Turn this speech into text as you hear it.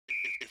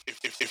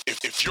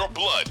If your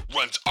blood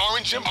runs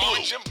orange and blue,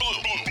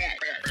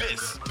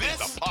 this is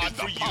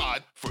the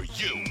pod for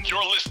you.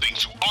 You're listening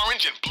to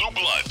Orange and Blue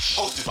Bloods,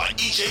 hosted by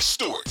EJ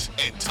Stewart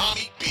and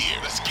Tommy Beer.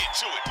 Let's get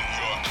to it,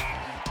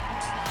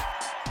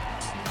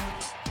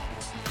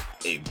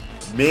 New York.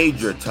 A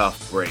major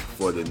tough break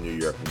for the New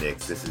York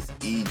Knicks. This is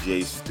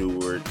EJ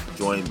Stewart,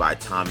 joined by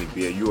Tommy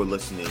Beer. You are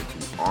listening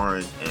to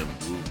Orange and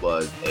Blue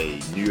Bloods, a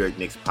New York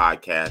Knicks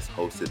podcast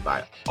hosted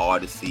by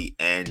Odyssey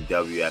and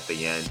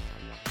WFAN.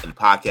 And the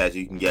podcast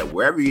you can get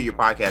wherever you get your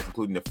podcast,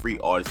 including the free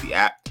Odyssey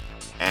app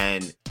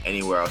and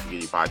anywhere else you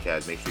get your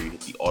podcast. Make sure you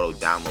hit the auto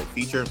download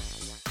feature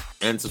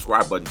and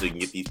subscribe button so you can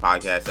get these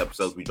podcast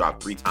episodes. We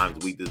drop 3 times a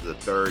week. This is the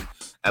 3rd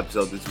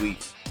episode this week.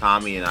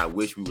 Tommy and I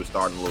wish we were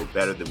starting a little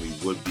better than we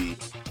would be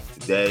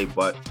today,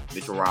 but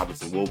Mitchell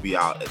Robinson will be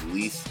out at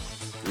least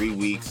 3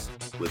 weeks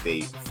with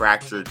a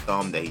fractured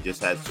thumb that he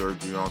just had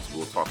surgery on, so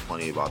we'll talk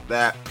plenty about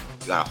that.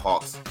 We got a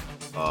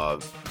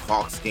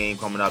Hawks game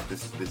coming up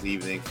this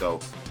evening, so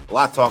a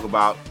lot to talk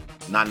about.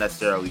 Not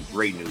necessarily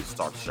great news to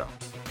start the show.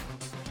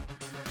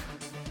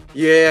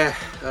 Yeah,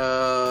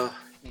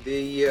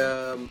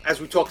 as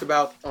we talked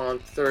about on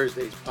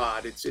Thursday's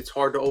pod, it's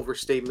hard to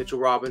overstate Mitchell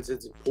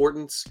Robinson's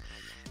importance,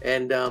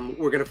 and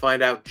we're going to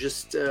find out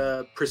just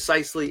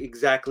precisely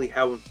exactly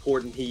how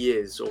important he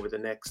is over the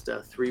next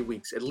 3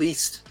 weeks, at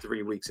least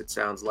 3 weeks. It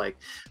sounds like.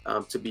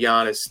 To be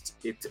honest,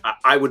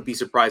 I would be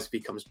surprised if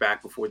he comes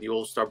back before the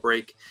All-Star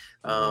break.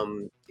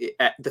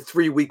 At the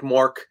 3-week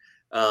mark.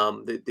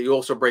 The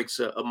All-Star break's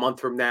a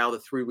month from now. The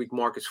 3-week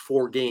mark is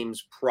 4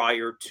 games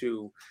prior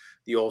to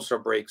the All-Star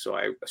break. So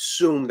I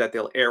assume that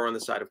they'll err on the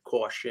side of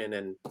caution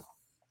and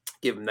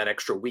give him that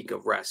extra week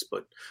of rest.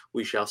 But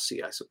we shall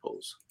see, I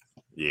suppose.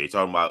 Yeah, you're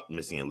talking about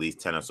missing at least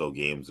 10 or so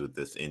games with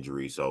this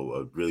injury.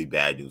 So really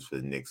bad news for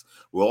the Knicks.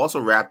 We'll also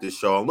wrap this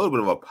show on a little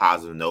bit of a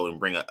positive note and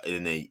bring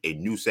in a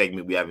new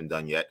segment we haven't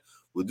done yet.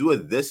 We'll do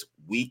it this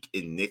week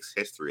in Knicks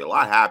history. A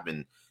lot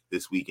happened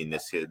this week in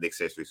this Knicks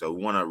history. So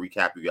we want to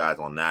recap you guys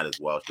on that as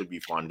well. It should be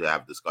fun to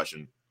have a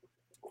discussion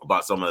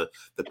about some of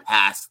the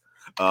past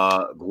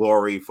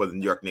glory for the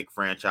New York Knicks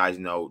franchise.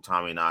 You know,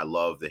 Tommy and I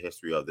love the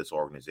history of this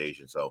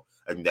organization. So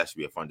I think that should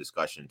be a fun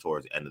discussion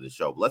towards the end of the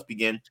show. But let's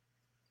begin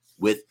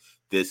with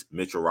this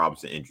Mitchell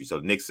Robinson injury. So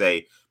the Knicks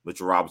say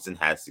Mitchell Robinson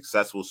had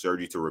successful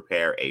surgery to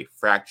repair a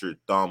fractured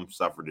thumb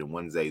suffered in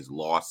Wednesday's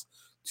loss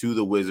to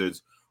the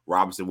Wizards.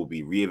 Robinson will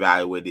be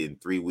reevaluated in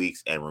 3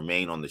 weeks and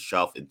remain on the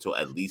shelf until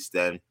at least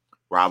then.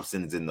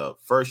 Robinson is in the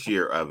first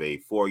year of a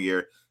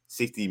 4-year,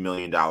 $60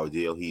 million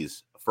deal.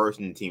 He's first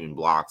in the team in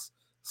blocks,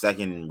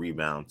 second in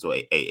rebounds. So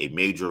a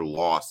major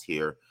loss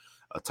here.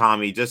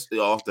 Tommy, just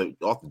off the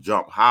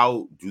jump,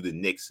 how do the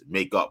Knicks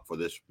make up for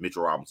this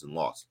Mitchell Robinson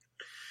loss?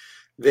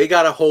 They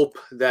got to hope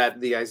that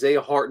the Isaiah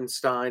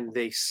Hartenstein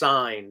they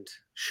signed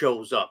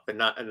shows up, and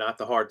not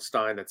the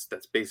Hartenstein that's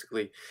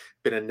basically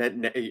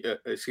been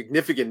a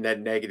significant net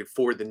negative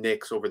for the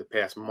Knicks over the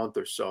past month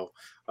or so.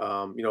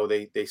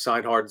 They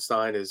signed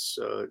Hartenstein as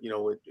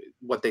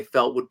what they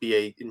felt would be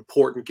an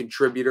important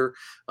contributor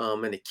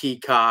and a key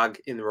cog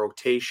in the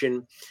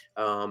rotation.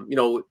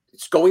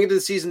 It's going into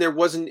the season. It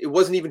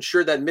wasn't even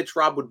sure that Mitch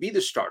Rob would be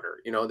the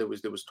starter. There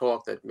was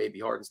talk that maybe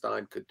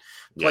Hartenstein could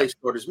play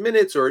starters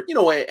minutes, or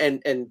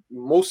and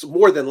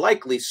more than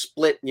likely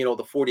split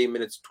the 48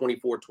 minutes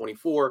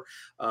 24-24.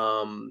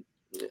 On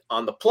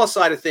the plus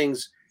side of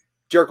things,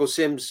 Jericho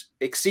Sims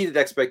exceeded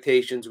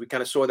expectations. We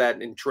kind of saw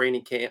that in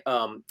training camp,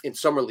 in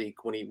summer league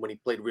when he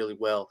played really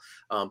well,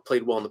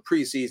 played well in the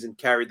preseason,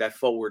 carried that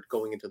forward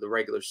going into the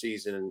regular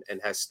season,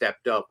 and has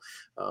stepped up.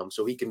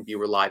 So he can be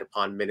relied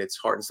upon minutes.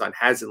 Hartenstein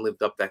hasn't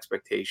lived up to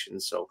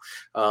expectations. So,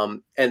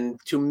 and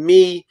to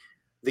me,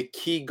 the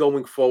key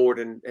going forward,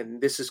 and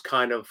this is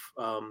kind of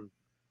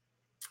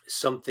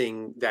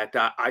something that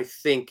I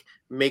think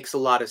makes a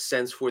lot of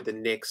sense for the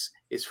Knicks,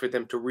 is for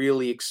them to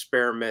really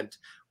experiment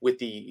with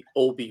the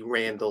Obi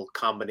Randall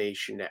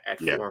combination at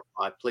 4 and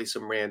 5. Play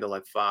some Randall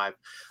at 5.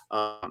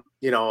 I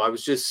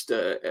was just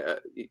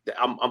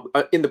I'm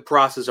in the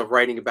process of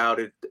writing about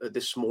it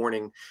this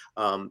morning.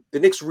 The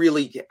Knicks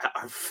really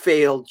have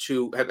failed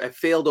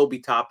Obi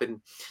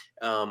Toppin.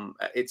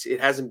 It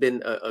hasn't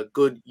been a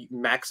good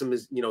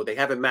maximize. They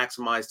haven't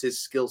maximized his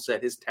skill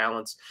set, his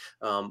talents.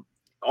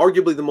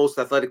 Arguably the most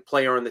athletic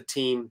player on the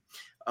team,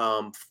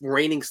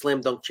 reigning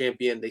slam dunk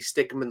champion. They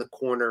stick him in the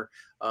corner.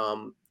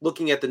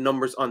 Looking at the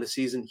numbers on the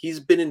season,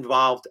 he's been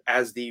involved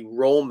as the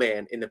roll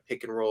man in the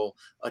pick and roll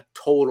a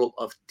total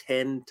of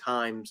 10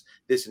 times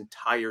this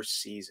entire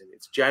season.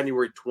 It's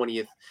January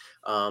 20th.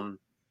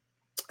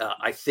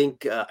 I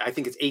think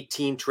it's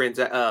 18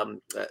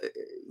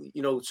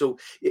 so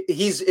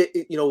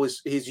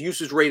his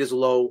usage rate is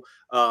low,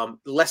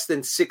 less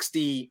than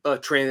 60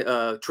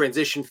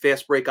 transition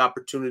fast break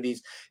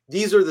opportunities.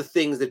 These are the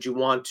things that you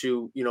want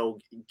to,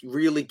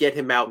 really get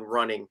him out and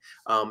running.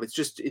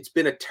 It's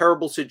been a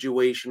terrible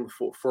situation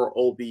for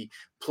Obi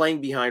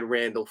playing behind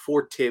Randall,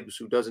 for Tibbs,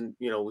 who doesn't,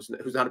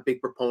 who's not a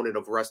big proponent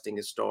of resting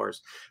his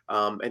stars.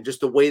 And just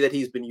the way that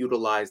he's been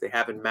utilized, they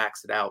haven't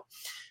maxed it out.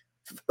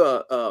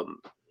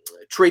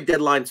 Trade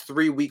deadline's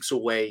 3 weeks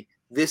away.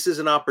 this is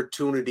an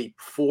opportunity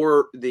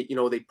before they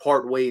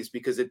part ways,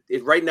 because it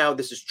right now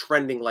this is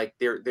trending like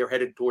they're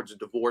headed towards a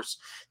divorce.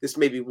 This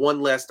may be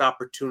one last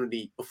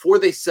opportunity before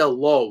they sell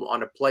low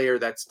on a player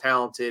that's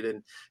talented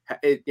and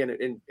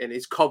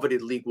is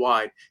coveted league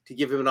wide, to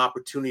give him an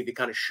opportunity to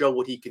kind of show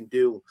what he can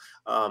do.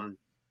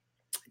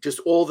 Just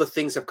all the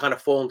things have kind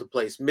of fallen into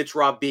place. Mitch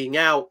Rob being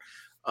out,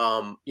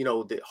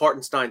 the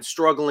Hartenstein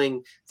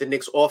struggling, the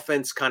Knicks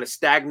offense kind of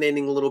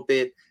stagnating a little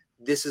bit.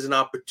 This is an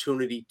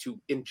opportunity to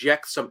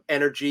inject some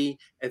energy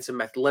and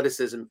some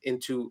athleticism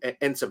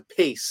and some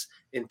pace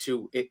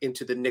into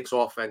the Knicks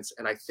offense.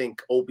 And I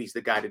think Obi's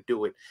the guy to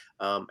do it.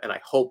 And I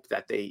hope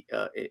that they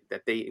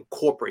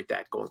incorporate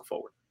that going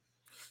forward.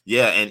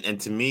 Yeah, and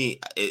to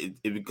me,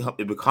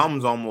 it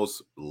becomes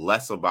almost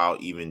less about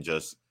even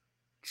just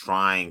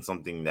trying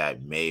something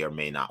that may or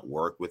may not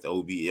work with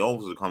Obi. It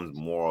almost becomes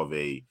more of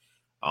a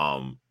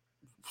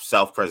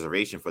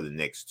self-preservation for the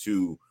Knicks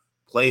to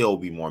play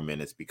Obi more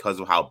minutes because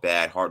of how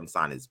bad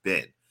Hartenstein has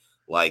been.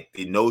 Like,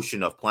 the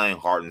notion of playing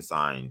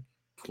Hartenstein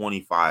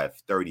 25,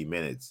 30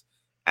 minutes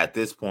at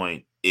this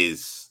point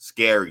is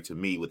scary to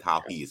me with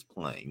how he is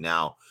playing.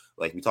 Now,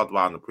 like we talked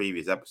about in the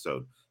previous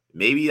episode,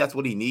 maybe that's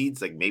what he needs.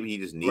 Like, maybe he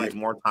just needs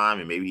more time,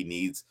 and maybe he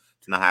needs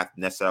to not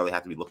necessarily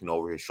have to be looking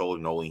over his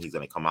shoulder knowing he's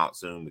going to come out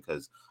soon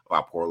because of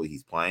how poorly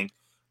he's playing.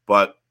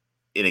 But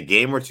in a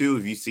game or two,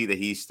 if you see that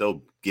he's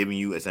still giving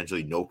you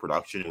essentially no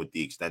production with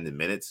the extended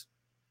minutes,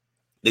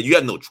 then you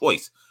have no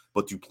choice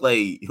but to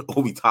play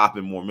Obi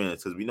Toppin more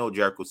minutes, because we know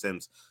Jericho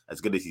Sims,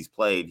 as good as he's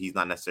played, he's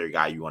not necessarily a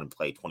guy you want to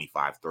play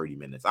 25, 30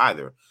 minutes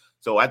either.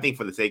 So I think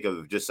for the sake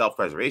of just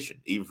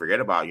self-preservation, even forget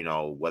about,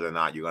 whether or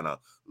not you're going to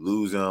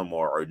lose him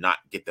or not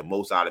get the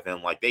most out of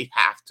him. Like, they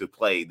have to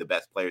play the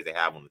best players they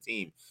have on the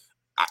team.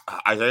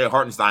 Isaiah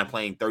Hartenstein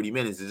playing 30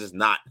 minutes is just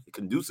not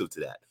conducive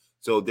to that.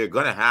 So they're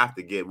going to have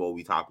to give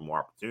Obi Toppin more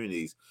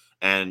opportunities.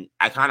 And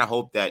I kind of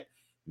hope that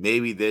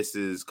maybe this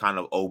is kind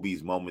of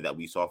Obi's moment that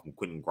we saw from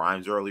Quentin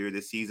Grimes earlier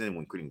this season,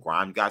 when Quentin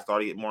Grimes got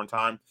started to get more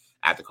time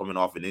after coming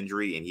off an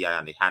injury and he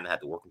had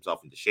to work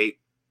himself into shape.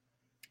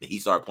 And he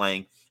started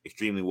playing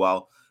extremely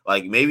well.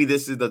 Like, maybe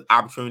this is the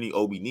opportunity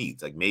Obi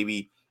needs. Like,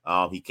 maybe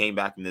he came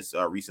back from this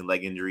recent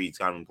leg injury. He's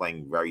kind of been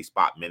playing very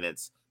spot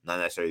minutes, not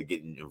necessarily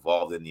getting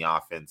involved in the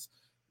offense.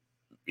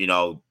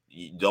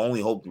 The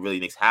only hope really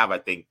Knicks have, I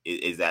think,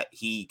 is that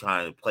he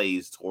kind of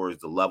plays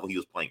towards the level he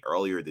was playing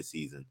earlier this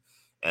season.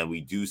 And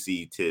we do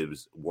see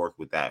Tibbs work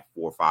with that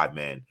 4 or 5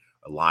 man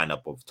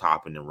lineup of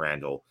Toppin and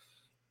Randall.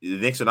 The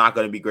Knicks are not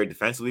going to be great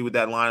defensively with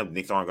that lineup. The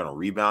Knicks aren't going to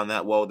rebound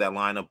that well with that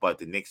lineup, but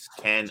the Knicks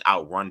can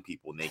outrun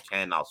people and they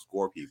can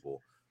outscore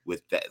people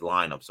with that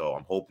lineup. So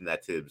I'm hoping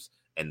that Tibbs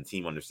and the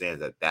team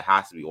understands that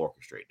has to be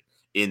orchestrated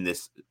in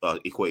this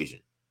equation.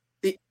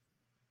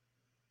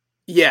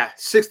 Yeah,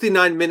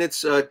 69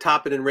 minutes,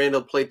 Toppin and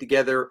Randall played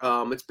together.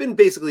 It's been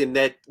basically a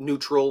net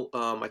neutral.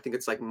 I think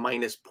it's like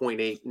minus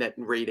 0.8 net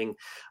rating.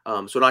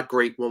 So not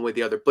great one way or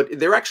the other. But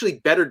they're actually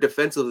better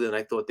defensively than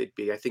I thought they'd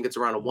be. I think it's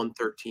around a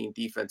 113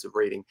 defensive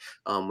rating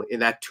in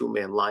that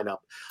 2-man lineup.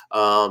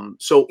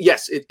 So,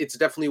 yes, it's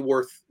definitely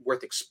worth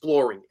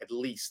exploring, at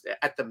least,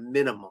 at the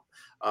minimum.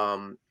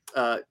 And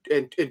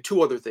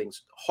 2 other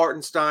things.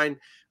 Hartenstein,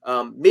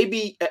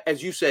 maybe,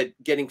 as you said,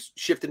 getting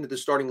shifted into the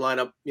starting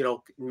lineup,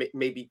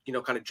 maybe,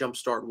 kind of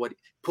jumpstart what,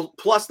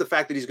 plus the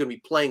fact that he's going to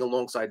be playing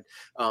alongside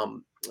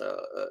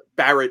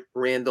Barrett,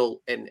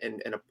 Randall, and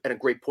a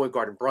great point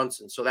guard in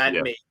Brunson. So that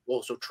may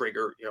also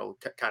trigger,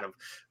 kind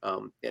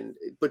of,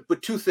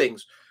 but 2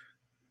 things.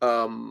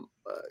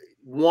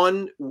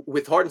 One,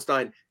 with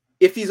Hartenstein,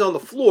 if he's on the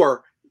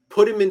floor,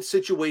 put him in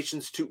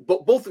situations to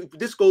both.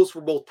 This goes for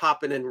both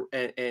Toppin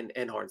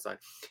and Hartenstein.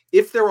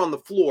 If they're on the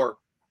floor,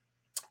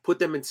 put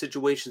them in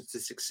situations to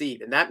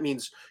succeed. And that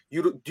means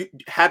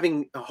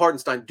having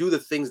Hartenstein do the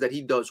things that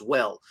he does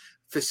well,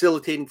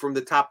 facilitating from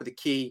the top of the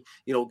key,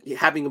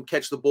 having him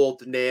catch the ball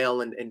to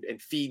nail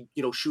and feed,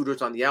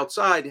 shooters on the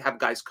outside, have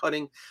guys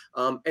cutting.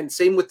 And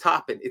same with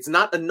Toppin. It's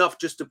not enough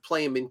just to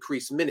play him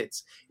increased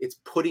minutes. It's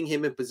putting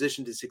him in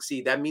position to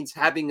succeed. That means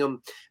having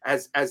him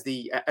as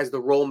the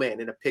roll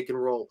man in a pick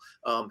and roll,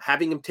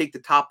 having him take the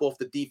top off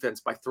the defense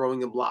by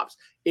throwing him lobs,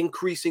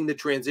 increasing the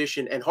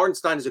transition. And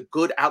Hartenstein is a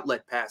good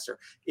outlet passer,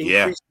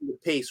 increasing the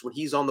pace when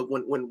he's on the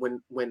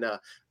when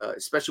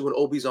especially when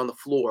Obi's on the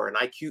floor, and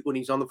when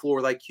he's on the floor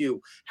with IQ.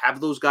 Have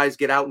those guys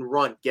get out and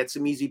run, get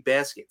some easy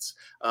baskets.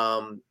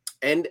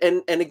 And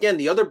again,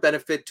 the other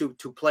benefit to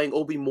playing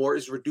Obi more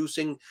is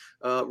reducing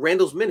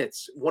Randall's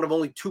minutes. One of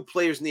only 2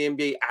 players in the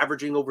NBA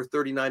averaging over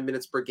 39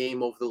 minutes per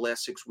game over the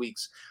last 6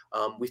 weeks.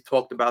 We've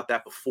talked about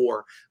that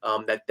before.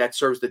 That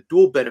serves the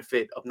dual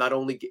benefit of not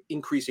only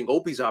increasing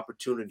Obi's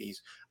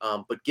opportunities,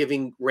 but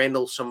giving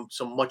Randall some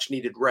much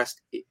needed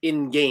rest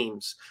in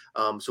games,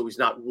 so he's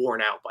not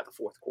worn out by the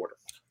 4th quarter.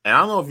 And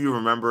I don't know if you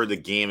remember the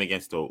game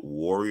against the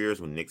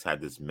Warriors when Knicks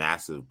had this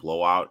massive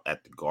blowout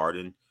at the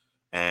Garden.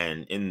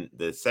 And in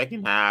the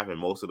second half and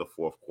most of the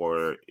 4th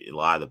quarter, a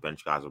lot of the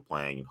bench guys were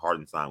playing and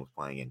Hartenstein was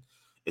playing. And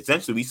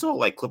essentially, we saw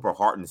like Clipper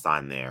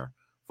Hartenstein there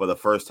for the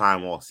first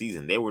time all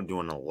season. They were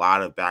doing a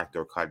lot of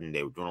backdoor cutting.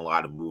 They were doing a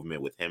lot of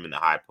movement with him in the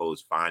high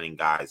post, finding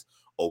guys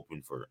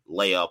open for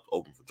layups,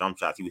 open for jump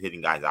shots. He was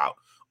hitting guys out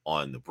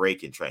on the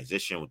break and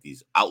transition with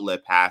these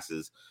outlet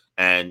passes.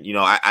 And,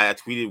 I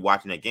tweeted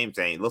watching that game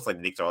saying it looks like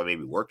the Knicks are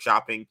maybe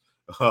workshopping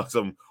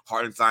some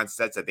Hartenstein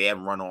sets that they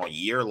haven't run all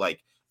year.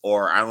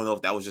 Or I don't know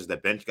if that was just the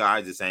bench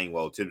guys just saying,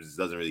 well, Tibbs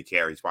doesn't really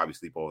care. He's probably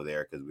sleep over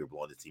there because we were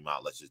blowing the team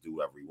out. Let's just do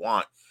whatever we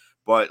want.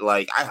 But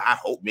I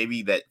hope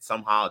maybe that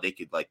somehow they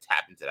could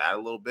tap into that a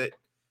little bit.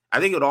 I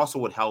think it also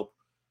would help.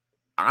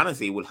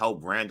 Honestly, it would help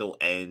Randall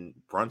and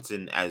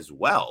Brunson as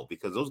well,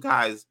 because those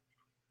guys,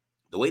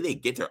 the way they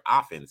get their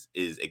offense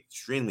is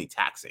extremely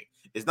taxing.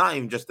 It's not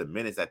even just the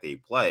minutes that they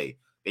play.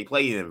 They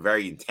play in a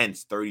very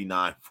intense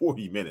 39,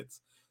 40 minutes.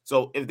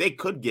 So if they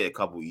could get a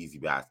couple easy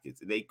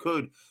baskets, if they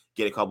could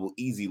get a couple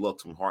easy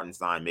looks from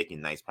Hartenstein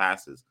making nice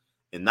passes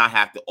and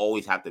not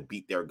always have to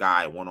beat their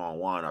guy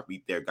one-on-one or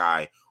beat their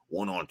guy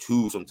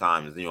one-on-two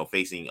sometimes,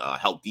 facing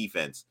help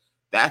defense,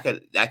 that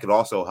could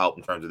also help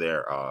in terms of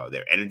their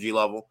energy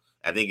level.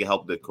 I think it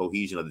helped the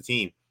cohesion of the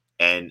team.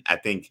 And I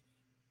think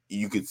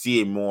you could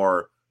see a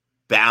more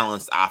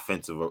balanced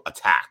offensive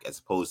attack as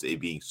opposed to it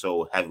being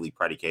so heavily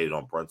predicated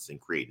on Brunson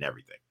creating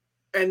everything.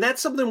 And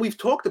that's something we've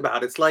talked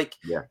about. It's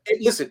yeah.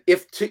 Listen,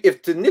 if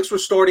the Knicks were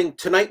starting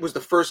tonight was the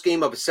first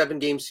game of a 7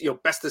 games,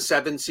 best of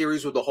 7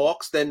 series with the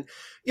Hawks, then,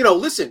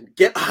 listen,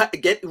 get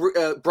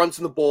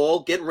Brunson the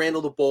ball, get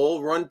Randall the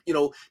ball, run,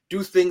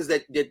 do things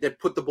that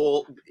put the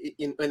ball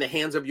in the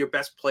hands of your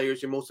best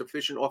players, your most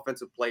efficient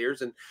offensive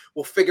players, and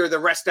we'll figure the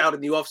rest out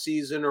in the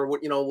offseason or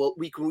what,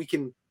 we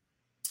can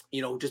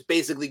just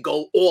basically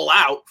go all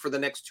out for the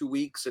next 2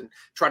 weeks and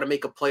try to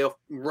make a playoff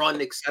run,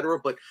 etc.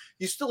 But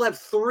you still have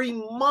 3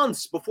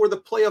 months before the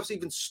playoffs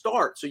even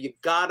start. So you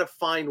got to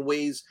find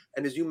ways.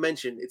 And as you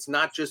mentioned, it's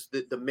not just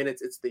the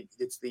minutes, it's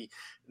the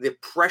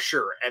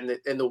pressure and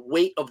the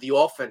weight of the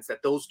offense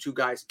that those two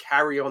guys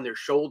carry on their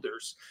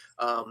shoulders.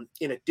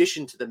 In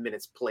addition to the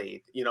minutes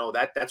played,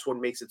 that's what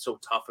makes it so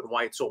tough and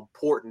why it's so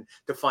important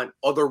to find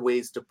other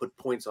ways to put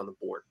points on the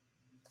board.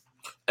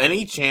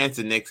 Any chance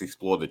the Knicks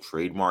explore the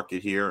trade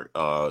market here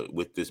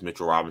with this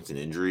Mitchell Robinson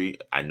injury?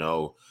 I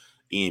know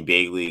Ian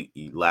Bailey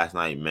last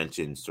night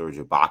mentioned Serge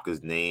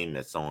Ibaka's name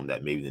as someone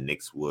that maybe the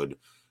Knicks would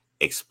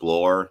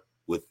explore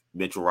with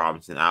Mitchell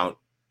Robinson out.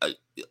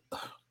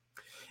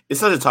 It's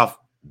such a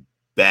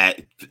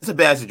it's a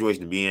bad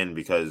situation to be in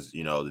because,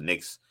 the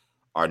Knicks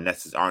aren't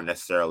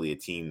necessarily a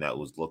team that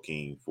was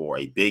looking for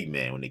a big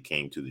man when it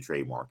came to the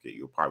trade market.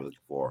 You're probably looking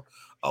for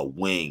a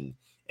wing.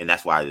 And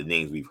that's why the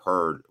names we've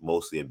heard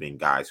mostly have been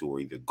guys who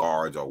were either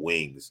guards or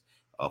wings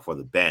for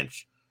the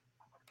bench.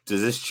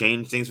 Does this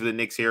change things for the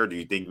Knicks here? Or do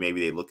you think maybe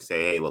they look and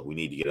say, hey, look, we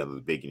need to get another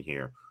big in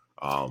here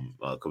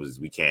because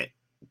we can't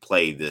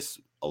play this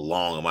a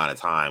long amount of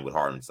time with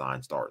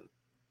Hartenstein starting?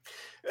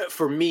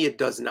 For me, it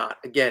does not.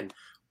 Again,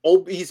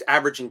 Obi's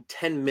averaging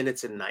 10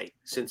 minutes a night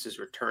since his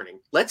returning.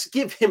 Let's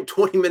give him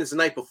 20 minutes a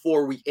night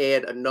before we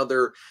add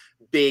another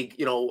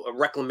big, a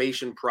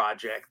reclamation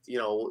project.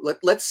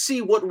 Let's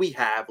see what we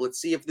have. Let's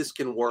see if this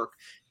can work.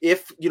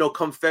 If,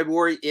 come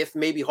February, if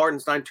maybe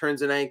Hartenstein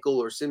turns an ankle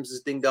or Sims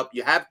is dinged up,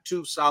 you have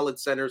 2 solid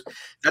centers.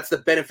 That's the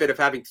benefit of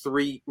having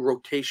 3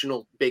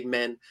 rotational big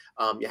men.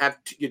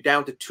 You're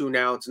down to 2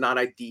 now. It's not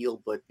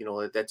ideal, but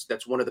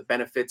that's one of the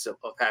benefits of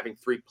having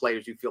 3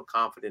 players you feel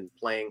confident in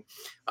playing.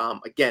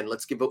 Again,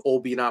 let's give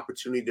Obi an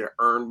opportunity to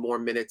earn more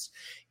minutes.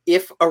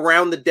 If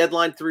around the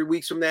deadline 3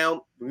 weeks from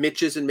now,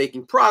 Mitch isn't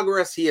making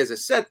progress, he has a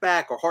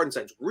setback, or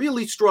Hartenstein's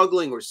really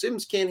struggling, or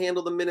Sims can't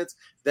handle the minutes,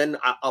 then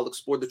I'll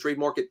explore the trade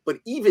market. But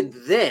even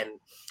then,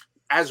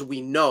 as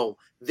we know,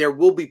 there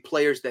will be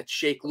players that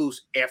shake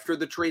loose after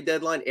the trade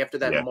deadline, after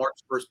that March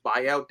 1st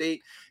buyout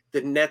date. The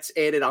Nets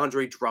added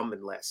Andre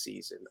Drummond last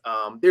season.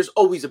 There's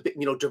always a bit,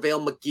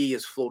 JaVale McGee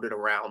has floated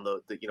around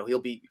he'll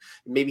be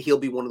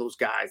one of those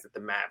guys that the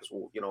Mavs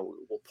will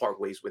part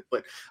ways with.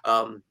 But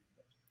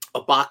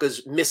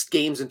Ibaka's missed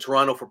games in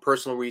Toronto for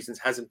personal reasons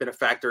hasn't been a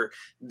factor.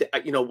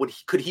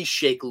 Could he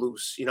shake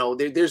loose?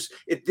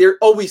 There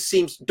always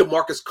seems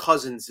DeMarcus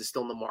Cousins is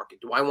still in the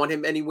market. Do I want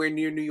him anywhere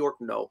near New York?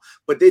 No,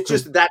 but it's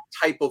just that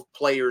type of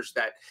players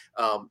that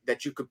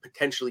you could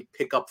potentially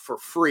pick up for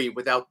free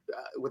without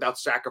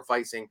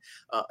sacrificing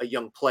a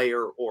young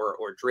player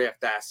or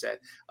draft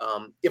asset.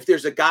 If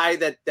there's a guy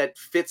that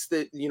fits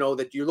that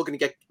you're looking to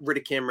get rid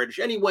of Cam Reddish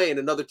anyway, and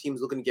another team's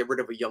looking to get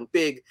rid of a young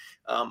big,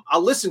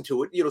 I'll listen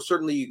to it.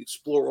 Certainly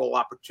explore all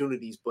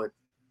opportunities, but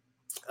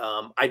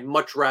I'd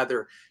much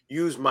rather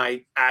use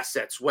my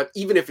assets,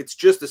 even if it's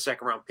just a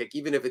second round pick,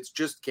 even if it's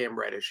just Cam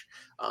Reddish,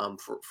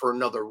 for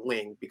another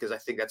wing, because I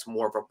think that's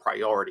more of a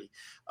priority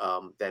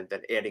than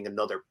adding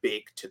another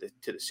big to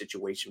the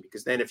situation.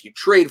 Because then if you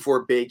trade for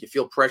a big, you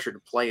feel pressure to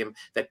play him.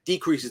 That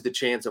decreases the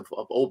chance of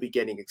Obi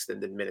getting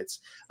extended minutes,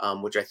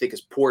 which I think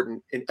is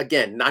important. And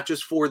again, not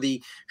just for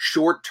the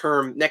short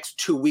term, next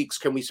 2 weeks,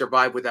 can we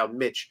survive without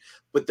Mitch?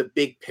 But the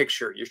big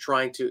picture, you're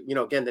trying to,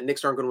 again, the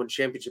Knicks aren't going to win a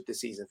championship this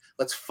season.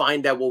 Let's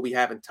find out what we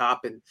have in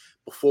top, and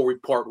before we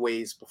part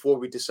ways, before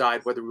we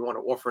decide whether we want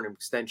to offer an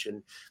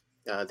extension,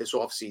 this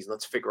offseason.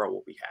 Let's figure out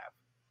what we have.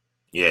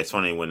 Yeah, it's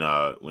funny when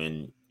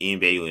Ian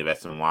Bailey of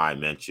SNY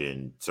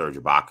mentioned Serge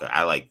Ibaka,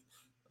 I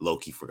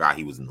low-key forgot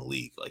he was in the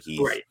league. Like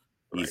Right.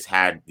 he's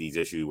had these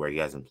issues where he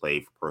hasn't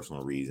played for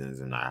personal reasons,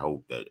 and I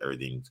hope that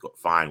everything's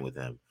fine with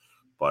him.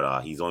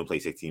 But he's only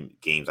played 16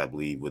 games, I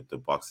believe, with the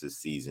Bucks this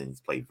season. He's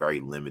played very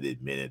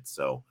limited minutes,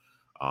 so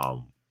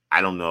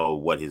I don't know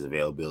what his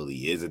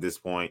availability is at this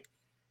point.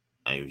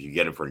 I mean, if you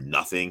get him for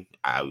nothing,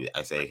 I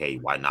say, hey,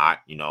 why not?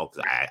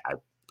 Because I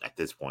at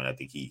this point, I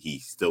think he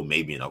still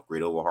may be an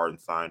upgrade over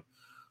Hardenstein.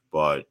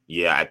 But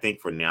yeah, I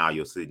think for now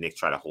you'll see Knicks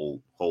try to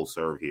hold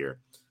serve here,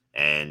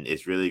 and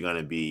it's really going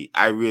to be.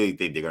 I really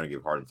think they're going to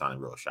give Hardenstein a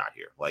real shot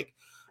here. Like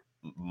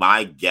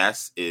my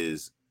guess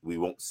is we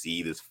won't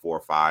see this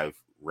 4-5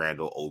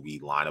 Randall Obi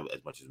lineup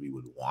as much as we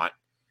would want.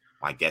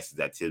 My guess is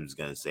that Tibbs is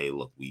going to say,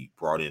 look, we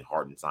brought in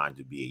Hardenstein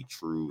to be a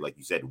true, like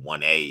you said,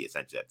 1A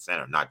essentially at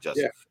center, not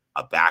just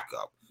a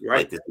backup. Right.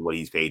 Like this is what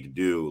he's paid to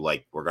do.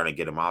 Like we're going to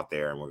get him out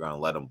there and we're going to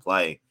let him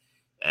play.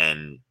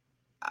 And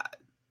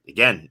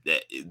again,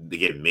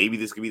 maybe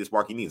this could be the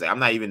spark he needs. Like I'm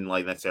not even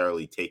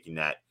necessarily taking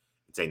that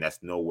and saying there's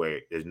no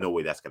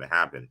way that's going to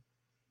happen.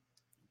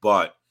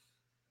 But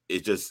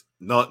it's just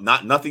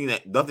nothing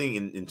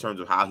in terms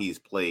of how he's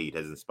played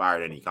has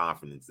inspired any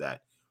confidence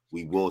that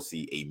we will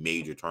see a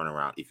major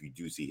turnaround if you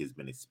do see his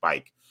minutes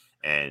spike.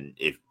 And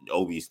if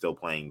Obi is still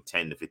playing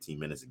 10 to 15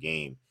 minutes a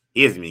game,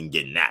 he hasn't been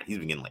getting that. He's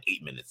been getting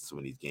 8 minutes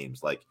in these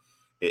games. Like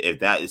if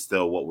that is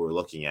still what we're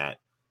looking at,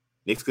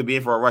 Knicks could be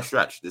in for a rough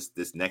stretch.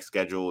 This next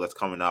schedule that's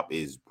coming up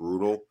is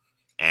brutal,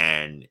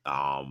 and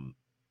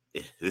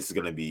this is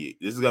gonna be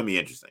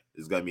interesting.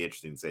 This is gonna be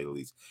interesting to say the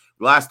least.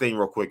 Last thing,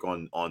 real quick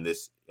on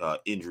this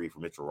injury for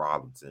Mitchell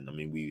Robinson. I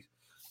mean, we've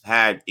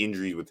had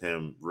injuries with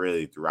him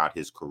really throughout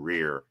his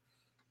career,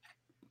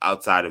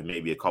 outside of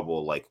maybe a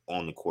couple of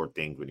on the court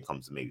things when it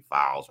comes to maybe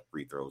fouls or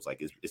free throws.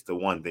 Like it's the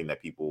one thing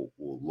that people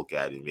will look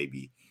at and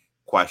maybe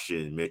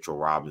question Mitchell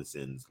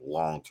Robinson's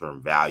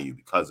long-term value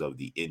because of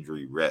the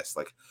injury risk.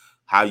 Like,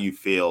 how you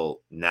feel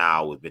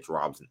now with Mitchell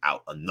Robinson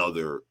out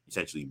another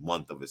essentially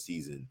month of a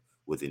season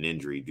with an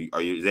injury?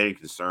 Is there any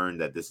concern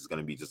that this is going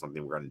to be just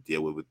something we're going to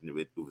deal with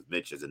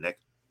Mitch as a Knick?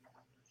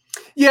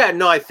 Yeah,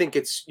 no, I think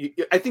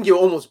you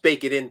almost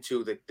bake it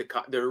into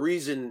the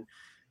reason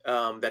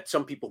that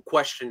some people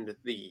questioned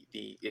the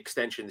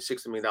extension, the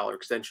 $60 million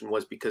extension,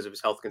 was because of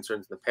his health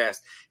concerns in the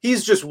past.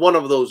 He's just one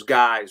of those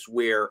guys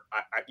where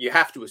you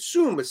have to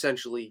assume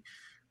essentially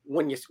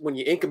when you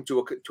ink him to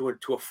a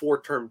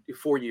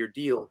 4-year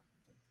deal,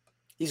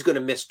 he's going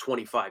to miss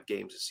 25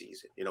 games a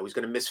season. He's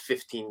going to miss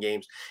 15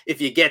 games. If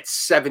you get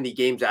 70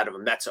 games out of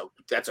him, that's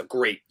a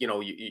great,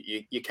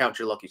 you count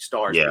your lucky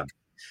stars. Yeah.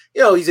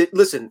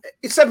 Listen,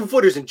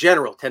 7-footers in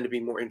general tend to be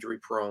more injury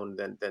prone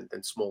than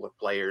smaller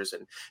players.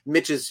 And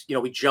Mitch is,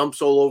 he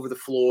jumps all over the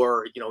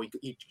floor.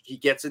 He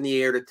gets in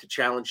the air to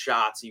challenge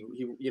shots. He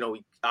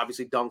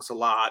obviously dunks a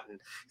lot, and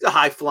he's a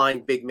high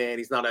flying big man.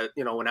 He's not an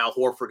Al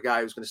Horford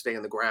guy who's going to stay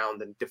on the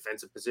ground and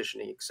defensive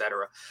positioning,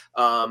 etc.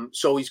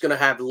 So he's going to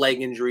have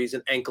leg injuries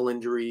and ankle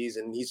injuries,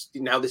 and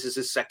this is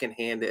his second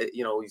hand.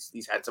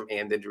 He's had some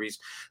hand injuries.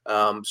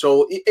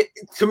 So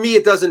to me,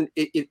 it doesn't.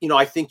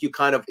 I think you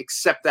kind of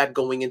accept that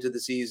going into the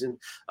season,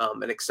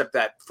 and accept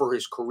that for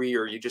his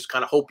career. You just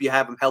kind of hope you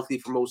have him healthy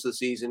for most of the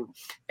season,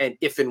 and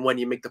if and when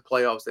you make the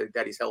playoffs,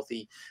 that he's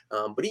healthy.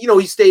 But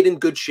he stayed in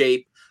good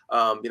shape.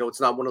 It's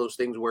not one of those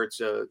things where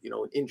it's an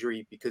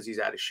injury because he's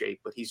out of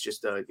shape, but he's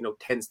just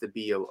tends to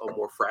be a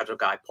more fragile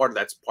guy. Part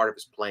of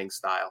his playing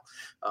style.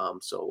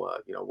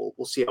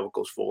 We'll see how it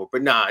goes forward.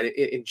 But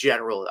in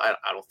general, I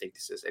don't think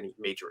this has any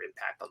major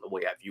impact on the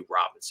way I view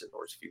Robinson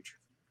or his future.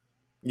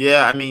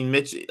 Yeah, I mean,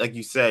 Mitch, like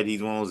you said,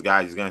 he's one of those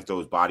guys who's going to throw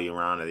his body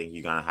around. I think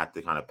you're going to have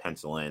to kind of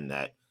pencil in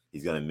that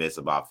he's going to miss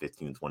about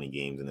 15, 20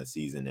 games in a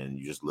season, and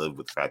you just live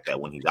with the fact that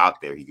when he's out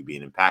there, he could be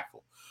an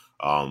impactful.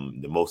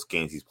 The most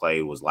games he's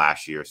played was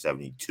last year,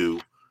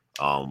 72.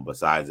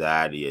 Besides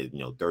that, he had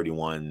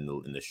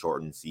 31 in the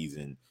shortened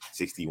season,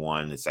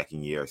 61 in the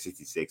second year,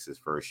 66 his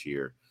first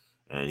year,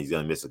 and he's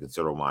going to miss a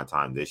considerable amount of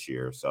time this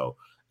year. So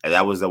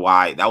that was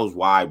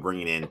why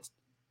bringing in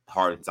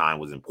Hardenstein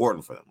was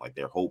important for them. Like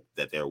their hope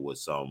that there was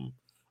some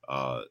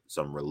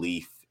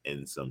relief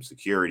and some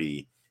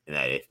security, and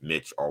that if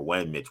Mitch or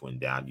when Mitch went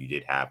down, you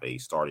did have a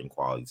starting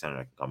quality center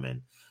that can come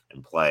in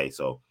and play.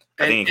 So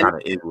I think it kind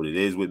of is what it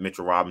is with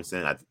Mitchell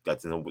Robinson. I think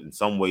that's in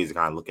some ways to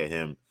kind of look at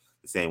him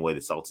the same way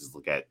the Celtics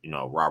look at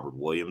Robert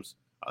Williams,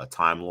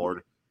 Time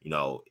Lord.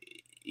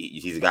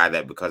 He's a guy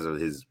that because of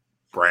his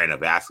brand of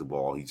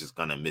basketball, he's just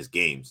gonna miss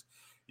games.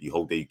 You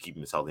hope that you keep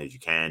him as healthy as you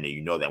can,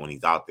 and that when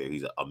he's out there,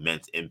 he's an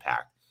immense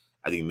impact.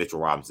 I think Mitchell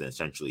Robinson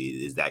essentially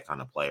is that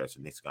kind of player. So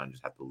Knicks gonna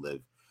just have to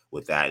live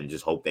with that and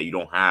just hope that you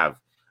don't have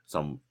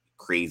some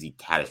crazy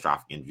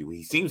catastrophic injury.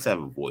 He seems to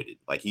have avoided.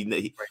 Like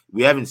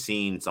we haven't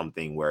seen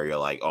something where you're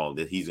like, oh,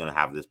 he's gonna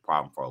have this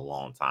problem for a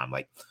long time.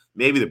 Like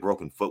maybe the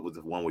broken foot was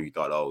the one where you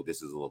thought, oh,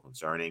 this is a little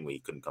concerning when he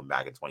couldn't come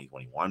back in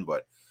 2021.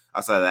 But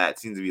outside of that, it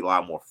seems to be a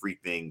lot more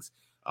freak things.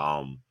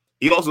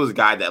 He also is a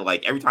guy that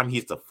every time he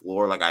hits the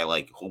floor,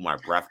 I hold my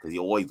breath because he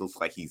always looks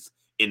like he's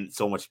in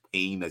so much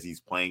pain as he's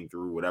playing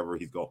through whatever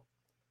he's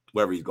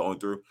going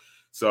through.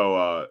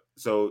 So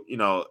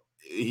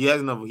he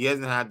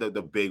hasn't had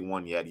the big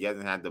one yet. He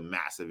hasn't had the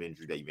massive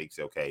injury that makes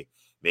it okay.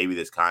 Maybe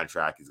this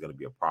contract is going to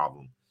be a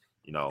problem.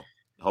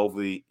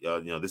 Hopefully,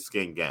 this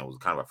game again was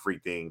kind of a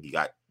freak thing. He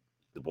got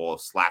the ball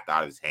slapped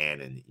out of his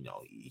hand, and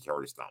he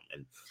hurt his thumb.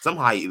 And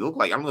somehow it looked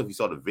like, I don't know if you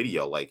saw the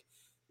video, like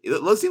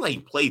it seemed like he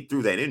played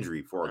through that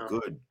injury for a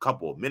good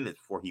couple of minutes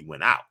before he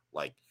went out.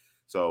 I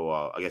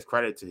guess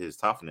credit to his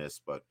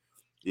toughness, but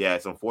yeah,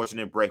 it's an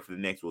unfortunate break for the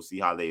Knicks. We'll see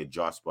how they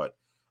adjust, but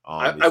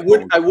I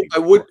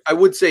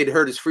would say it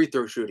hurt his free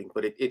throw shooting,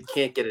 but it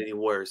can't get any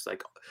worse.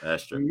 Like,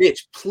 that's true.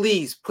 Mitch,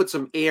 please put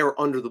some air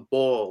under the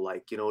ball.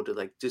 I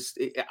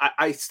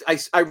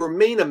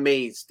remain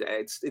amazed.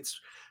 It's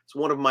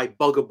one of my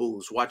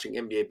bugaboos watching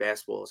NBA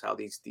basketball is how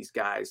these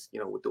guys,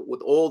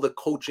 with all the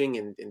coaching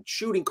and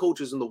shooting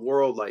coaches in the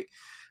world,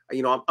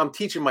 I'm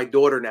teaching my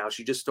daughter now.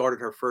 She just started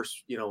her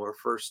first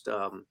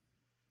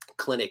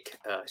clinic.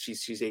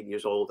 She's 8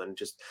 years old, and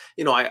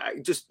I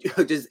just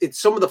it's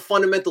some of the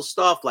fundamental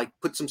stuff, like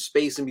put some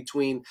space in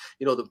between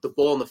the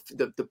ball and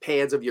the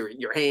pads of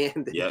your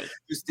hand. Yeah,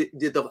 just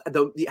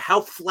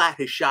how flat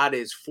his shot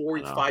is 4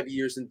 and 5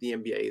 years in the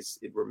NBA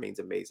it remains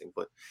amazing.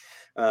 But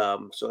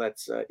so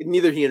that's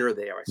neither here nor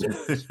there, I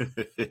suppose.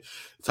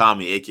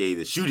 Tommy, aka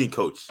the shooting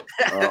coach,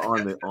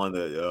 on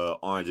the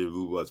Orange and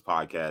Blue Bloods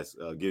podcast,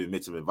 giving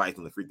Mitch some advice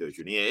on the free throw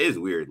shooting. Yeah, it is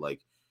weird.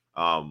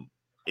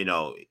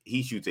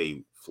 He shoots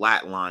a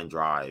flat line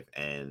drive,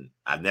 and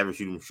I've never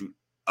seen him shoot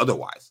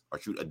otherwise or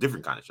shoot a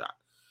different kind of shot.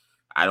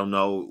 I don't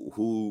know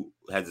who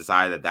has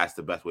decided that that's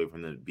the best way for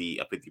him to be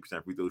a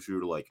 50% free throw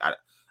shooter.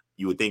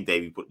 You would think that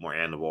if he put more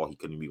air on the ball, he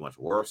couldn't be much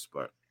worse,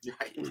 but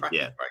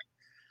right.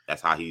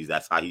 That's how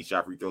he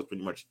shot free throws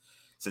pretty much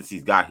since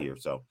he's got here.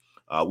 So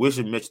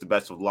wishing Mitch the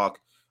best of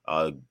luck.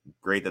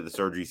 Great that the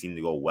surgery seemed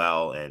to go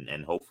well,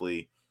 and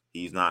hopefully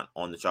he's not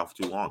on the shot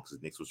for too long, because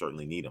the Knicks will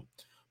certainly need him.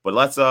 But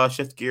let's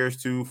shift gears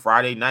to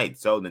Friday night.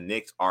 So the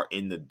Knicks are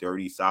in the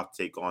Dirty South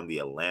to take on the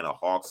Atlanta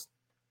Hawks.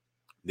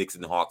 Knicks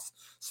and the Hawks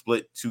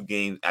split 2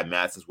 games at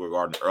Madison Square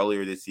Garden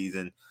earlier this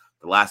season.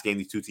 The last game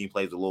these two teams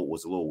played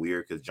was a little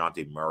weird because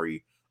DeJounte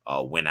Murray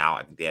went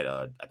out.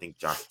 I think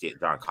John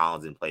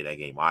Collins didn't play that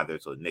game either.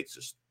 So the Knicks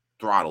just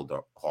throttled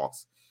the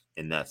Hawks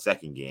in that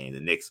second game. The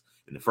Knicks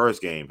in the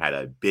first game had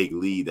a big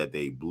lead that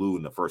they blew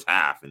in the first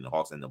half, and the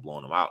Hawks ended up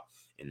blowing them out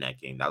in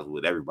that game. That was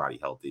with everybody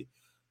healthy.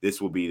 This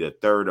will be the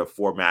third of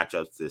 4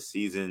 matchups this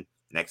season.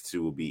 Next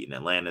 2 will be in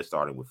Atlanta,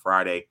 starting with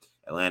Friday.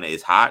 Atlanta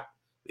is hot.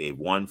 They've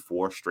won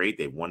 4 straight.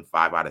 They've won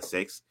 5 out of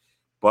 6.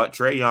 But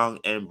Trae Young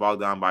and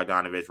Bogdan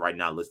Bogdanović right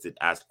now listed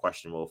as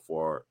questionable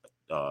for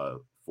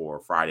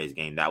Friday's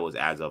game. That was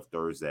as of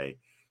Thursday.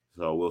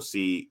 So we'll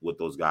see what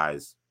those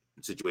guys'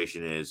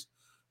 situation is.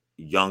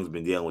 Young's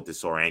been dealing with this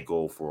sore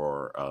ankle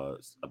for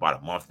about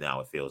a month now,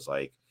 it feels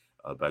like.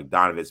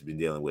 Bogdanovic's been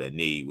dealing with a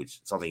knee, which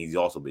is something he's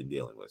also been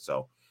dealing with.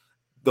 So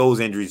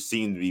those injuries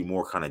seem to be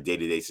more kind of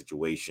day-to-day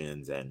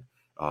situations, and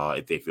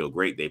if they feel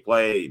great, they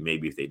play.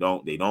 Maybe if they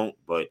don't, they don't.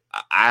 But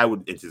I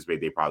would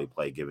anticipate they probably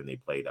play, given they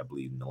played, I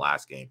believe, in the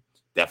last game.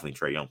 Definitely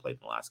Trae Young played in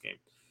the last game.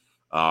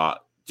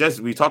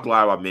 We talked a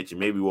lot about Mitch, and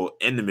maybe we'll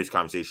end the Mitch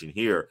conversation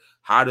here.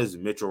 How does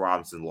Mitchell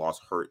Robinson's loss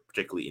hurt,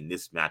 particularly in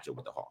this matchup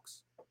with the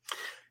Hawks?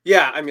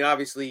 Yeah, I mean,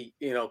 obviously,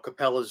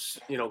 Capella's,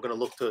 going to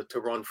look to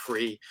run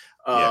free.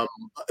 A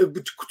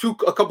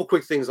couple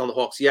quick things on the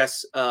Hawks.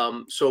 Yes.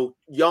 So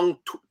Young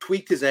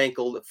tweaked his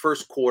ankle the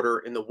first quarter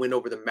in the win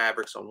over the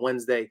Mavericks on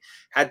Wednesday,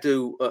 had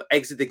to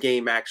exit the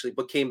game actually,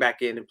 but came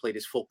back in and played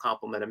his full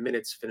complement of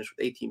minutes, finished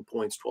with 18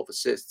 points, 12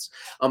 assists.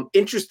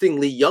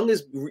 Interestingly, Young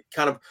is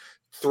kind of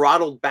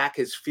throttled back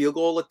his field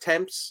goal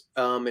attempts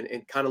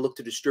and kind of looked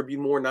to distribute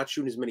more, not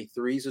shooting as many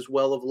threes as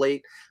well of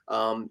late.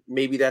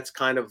 Maybe that's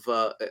kind of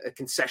a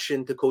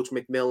concession to Coach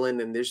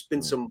McMillan, and there's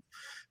been some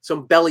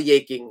belly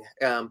aching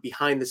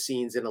behind the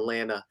scenes in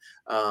Atlanta,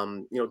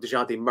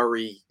 DeJounte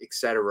Murray,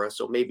 etc.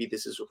 So maybe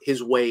this is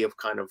his way of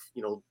kind of,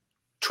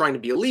 trying to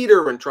be a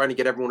leader and trying to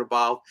get everyone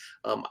involved.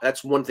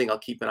 That's one thing I'll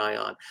keep an eye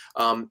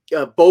on.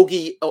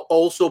 Bogey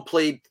also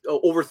played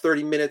over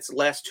 30 minutes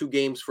last 2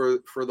 games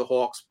for the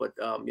Hawks, but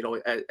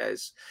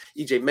as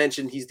EJ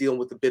mentioned, he's dealing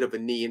with a bit of a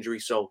knee injury.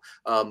 So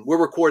we're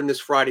recording this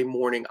Friday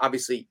morning,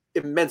 obviously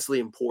immensely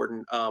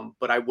important,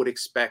 but I would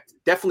expect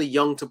definitely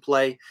Young to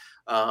play.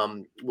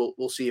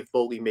 We'll see if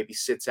Bogey maybe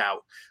sits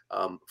out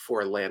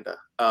for Atlanta.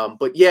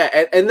 But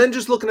yeah, and then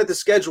just looking at the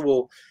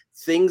schedule,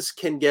 things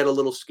can get a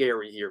little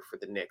scary here for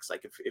the Knicks.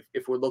 Like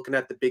if we're looking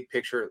at the big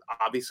picture,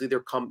 obviously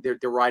they're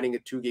riding a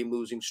 2-game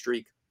losing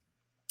streak.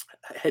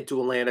 Head to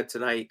Atlanta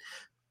tonight,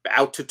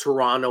 out to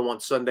Toronto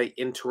on Sunday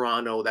in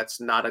Toronto. That's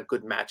not a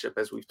good matchup,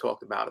 as we've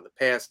talked about in the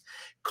past.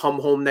 Come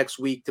home next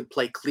week to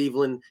play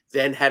Cleveland,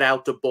 then head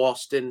out to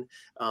Boston,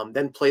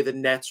 then play the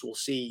Nets. We'll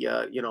see.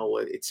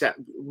 It's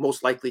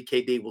most likely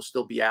KD will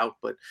still be out,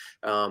 but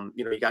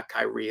you got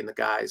Kyrie and the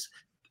guys.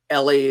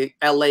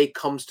 LA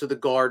comes to the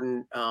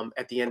Garden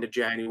at the end of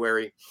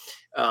January.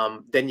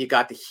 Then you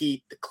got the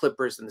Heat, the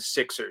Clippers, and the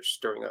Sixers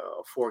during a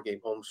 4-game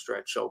home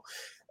stretch. So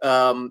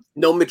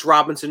no Mitch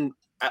Robinson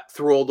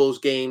through all those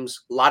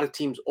games. A lot of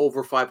teams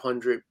over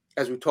 500.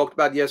 As we talked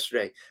about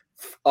yesterday,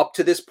 up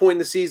to this point in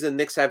the season,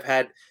 Knicks have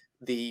had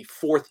the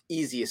fourth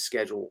easiest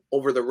schedule.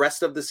 Over the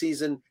rest of the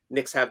season,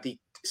 Knicks have the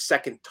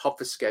second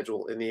toughest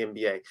schedule in the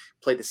NBA.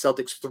 Play the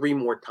Celtics 3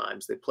 more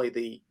times. They play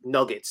the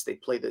Nuggets. They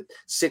play the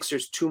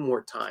Sixers 2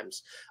 more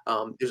times.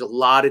 There's a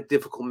lot of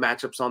difficult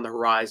matchups on the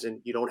horizon.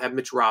 You don't have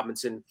Mitch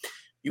Robinson.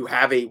 You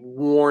have a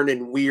worn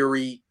and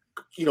weary,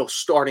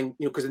 starting,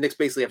 because the Knicks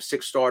basically have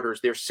 6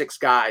 starters. Their 6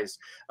 guys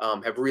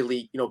have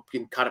really,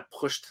 been kind of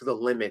pushed to the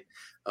limit.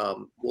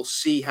 We'll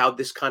see how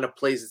this kind of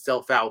plays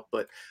itself out.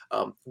 But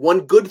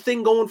one good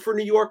thing going for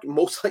New York,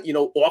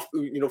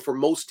 for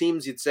most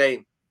teams, you'd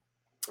say,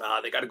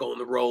 they got to go on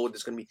the road.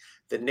 There's going to be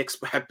the Knicks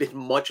have been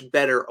much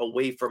better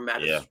away from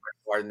Madison Square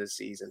Garden this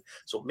season.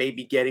 So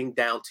maybe getting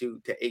down to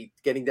the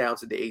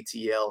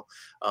ATL,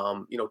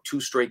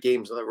 2 straight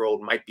games on the road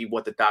might be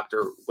what the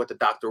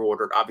doctor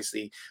ordered.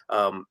 Obviously,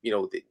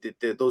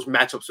 those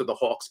matchups with the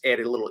Hawks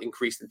added a little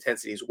increased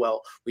intensity as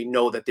well. We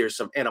know that there's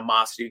some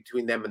animosity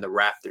between them and the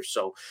Raptors,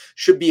 so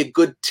should be a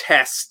good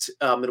test.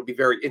 It'll be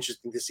very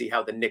interesting to see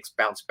how the Knicks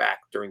bounce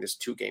back during this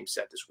 2-game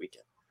set this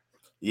weekend.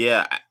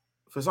 Yeah.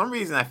 For some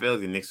reason, I feel like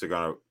the Knicks are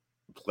going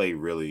to play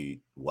really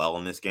well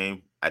in this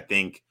game. I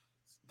think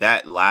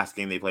that last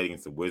game they played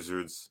against the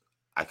Wizards,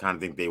 I kind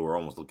of think they were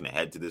almost looking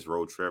ahead to this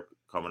road trip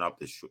coming up,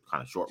 this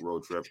kind of short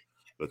road trip,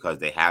 because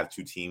they have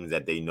 2 teams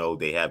that they know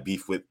they have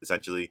beef with,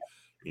 essentially.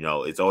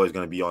 It's always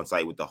going to be on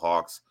site with the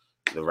Hawks.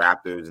 The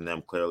Raptors and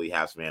them clearly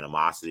have some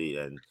animosity,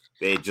 and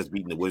they had just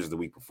beaten the Wizards the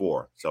week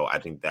before. So I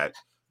think that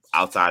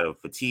outside of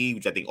fatigue,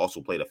 which I think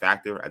also played a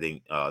factor, I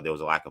think there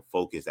was a lack of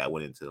focus that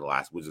went into the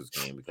last Wizards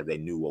game because they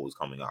knew what was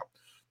coming up.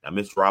 Now,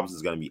 Mitch Robinson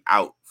is going to be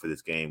out for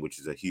this game, which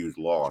is a huge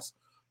loss.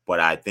 But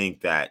I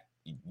think that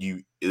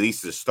you, at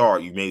least to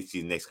start, you may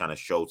see the Knicks kind of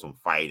show some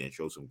fight and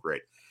show some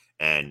grit.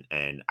 And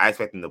I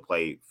expect them to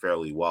play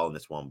fairly well in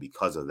this one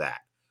because of that.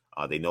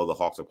 They know the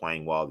Hawks are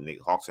playing well. The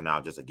Hawks are now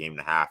just a game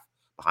and a half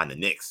behind the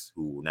Knicks,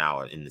 who now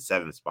are in the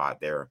 7th spot.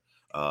 They're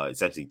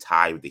essentially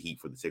tied with the Heat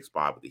for the 6th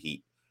spot, with the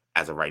Heat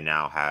as of right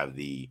now have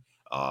the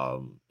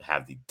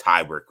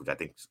tiebreak, which I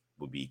think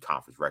would be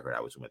conference record,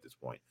 I would assume at this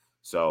point.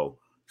 So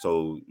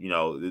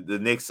the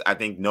Knicks, I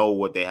think, know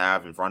what they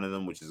have in front of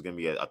them, which is going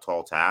to be a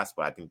tall task,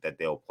 but I think that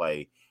they'll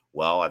play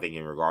well. I think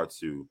in regards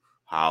to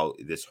how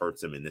this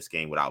hurts them in this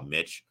game without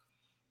Mitch.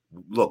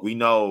 Look, we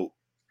know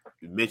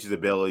Mitch's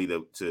ability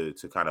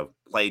to kind of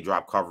play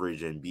drop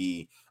coverage and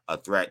be a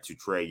threat to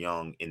Trae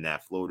Young in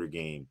that floater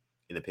game,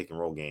 in the pick and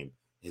roll game,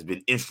 has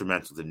been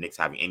instrumental to the Knicks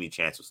having any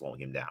chance of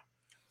slowing him down.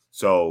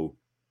 So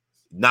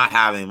not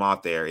having him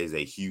out there is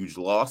a huge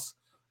loss.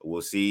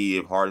 We'll see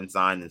if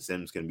Hartenstein and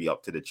Sims can be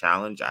up to the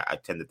challenge. I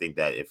tend to think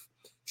that if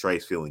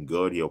Trae's feeling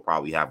good, he'll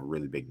probably have a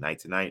really big night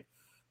tonight.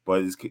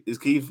 But his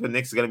key for the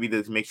Knicks is going to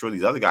be to make sure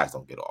these other guys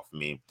don't get off. I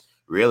mean,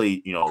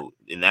 really,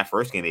 in that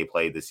first game they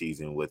played this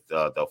season with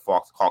the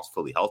Hawks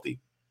fully healthy,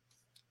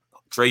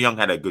 Trae Young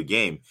had a good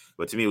game,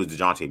 but to me it was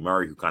DeJounte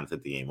Murray who kind of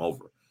took the game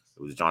over.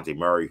 It was DeJounte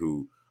Murray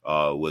who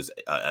was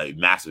a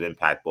massive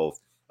impact both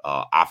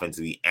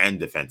offensively and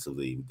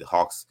defensively. The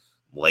Hawks,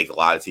 like a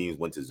lot of teams,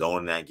 went to zone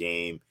in that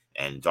game,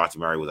 and DeJounte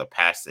Murray was a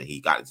pest, and he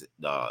got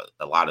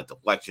a lot of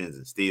deflections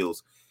and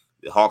steals.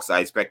 The Hawks, I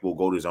expect, will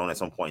go to zone at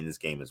some point in this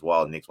game as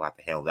well. The Knicks will have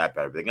to handle that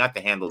better. But they're going to have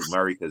to handle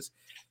Murray because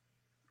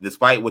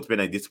despite what's been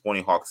a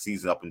disappointing Hawks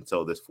season up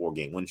until this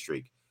 4-game win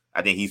streak,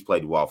 I think he's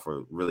played well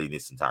for really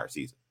this entire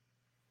season.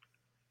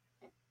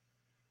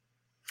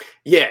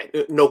 Yeah,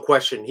 no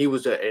question. He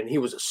was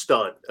a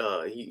stud.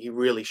 He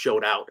really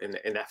showed out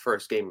in that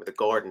first game of the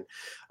Garden.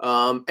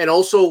 And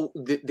also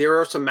there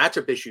are some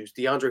matchup issues.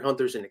 DeAndre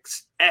Hunter's an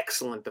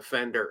excellent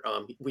defender.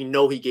 We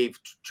know he gave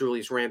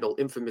Julius Randle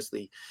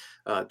infamously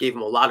gave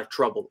him a lot of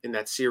trouble in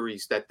that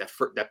series, that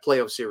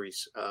playoff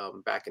series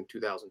back in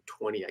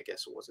 2020, I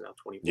guess it was, now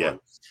 21. Yeah.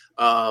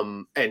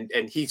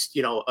 And he's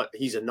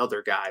he's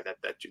another guy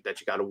that you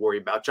got to worry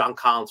about. John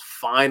Collins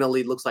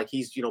finally looks like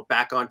he's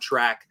back on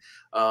track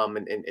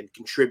and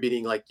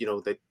contributing like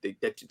that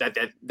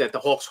the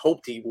Hawks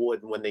hoped he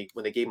would when they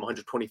gave him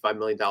 $125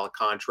 million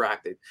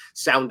contract. It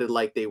sounded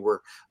like they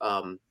were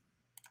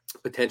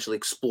potentially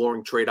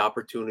exploring trade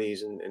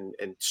opportunities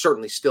and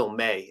certainly still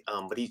may.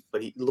 But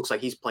he looks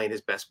like he's playing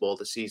his best ball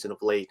this season of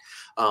late.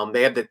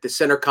 They have the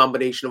center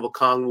combination of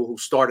Okongwu, who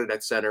started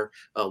at center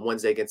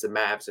Wednesday against the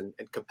Mavs, and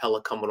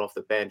Capella coming off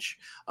the bench.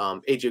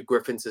 AJ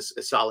Griffin's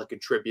a solid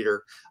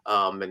contributor.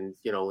 And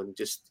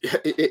just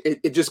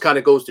it just kind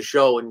of goes to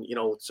show, and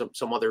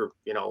some other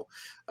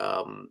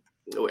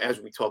as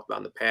we talked about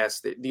in the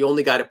past, the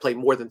only guy to play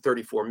more than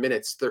 35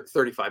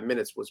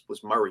 minutes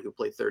was Murray, who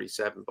played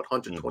 37, but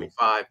Hunter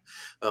 25,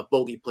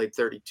 Bogey played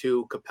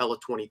 32, Capella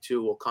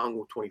 22,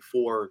 Okongwu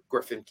 24,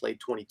 Griffin played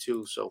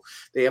 22. So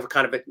they have a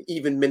kind of an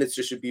even minutes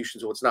distribution.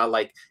 So it's not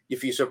like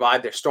if you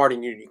survive their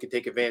starting unit, you can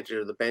take advantage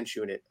of the bench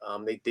unit.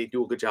 They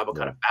do a good job of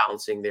kind of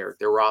balancing their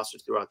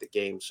rosters throughout the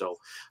game. So,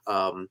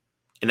 and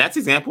that's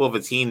an example of a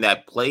team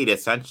that played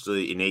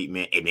essentially an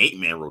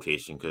eight-man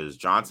rotation, because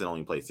Johnson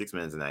only played 6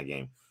 minutes in that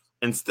game.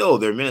 And still,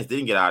 their minutes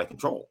didn't get out of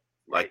control.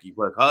 Like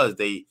because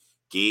they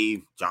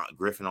gave John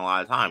Griffin a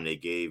lot of time. They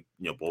gave,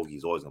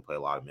 Bogey's always gonna play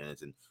a lot of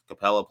minutes, and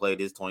Capella played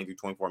his 23,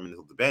 24 minutes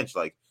off the bench.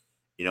 Like,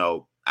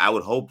 I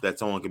would hope that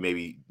someone could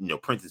maybe,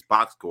 print this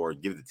box score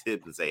and give the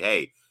tip and say,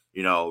 hey,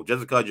 just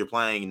because you're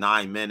playing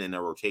 9 men in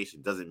a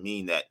rotation doesn't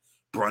mean that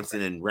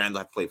Brunson and Randall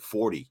have to play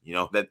 40,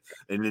 that,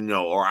 and then,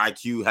 or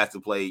IQ has to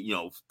play,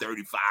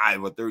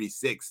 35 or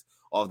 36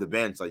 off the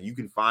bench. Like, you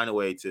can find a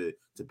way to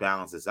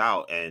balance this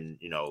out. And,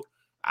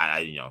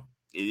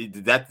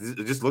 that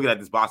just looking at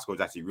this box score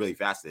is actually really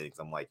fascinating.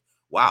 So I'm like,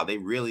 wow, they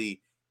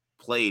really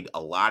played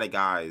a lot of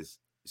guys,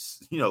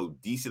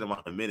 decent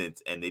amount of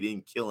minutes, and they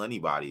didn't kill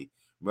anybody.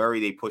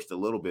 Murray, they pushed a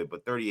little bit,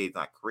 but 38 is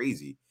not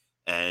crazy.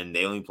 And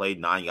they only played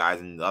 9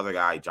 guys, and the other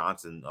guy,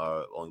 Johnson,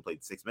 only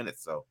played 6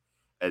 minutes. So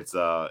it's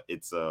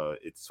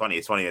funny.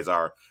 It's funny as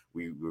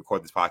we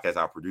record this podcast,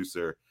 our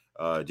producer,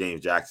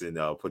 James Jackson,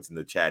 puts in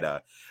the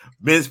chat,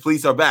 Minutes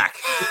Police are back.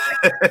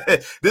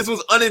 This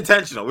was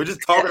unintentional. We're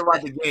just talking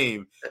about the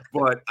game,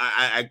 but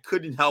I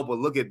couldn't help but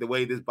look at the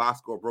way this box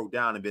score broke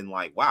down and been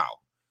like, wow,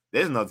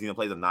 there's another team that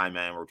plays a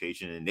 9-man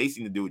rotation, and they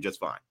seem to do it just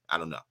fine. I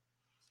don't know.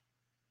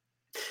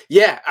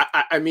 Yeah,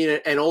 I mean,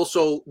 and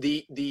also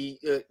the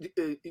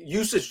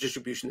usage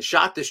distribution, the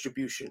shot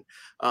distribution.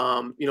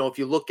 If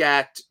you look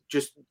at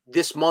just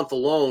this month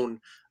alone,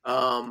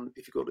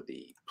 if you go to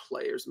the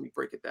players, let me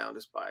break it down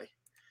just by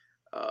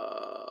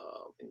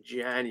in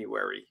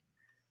January.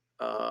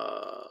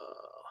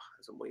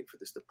 As I'm waiting for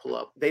this to pull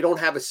up, they don't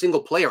have a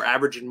single player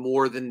averaging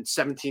more than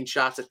 17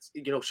 shots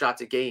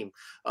a game.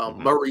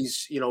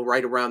 Murray's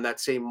right around that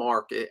same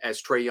mark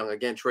as Trae Young.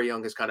 Again, Trae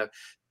Young has kind of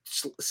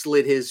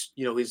slid his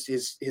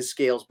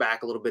scales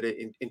back a little bit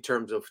in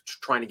terms of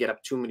trying to get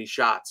up too many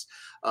shots.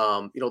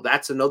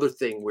 That's another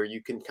thing where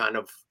you can kind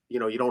of,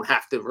 you don't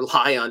have to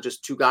rely on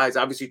just 2 guys.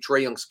 Obviously,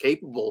 Trae Young's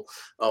capable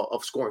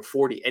of scoring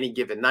 40 any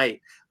given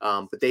night,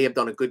 but they have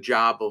done a good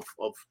job of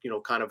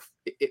kind of,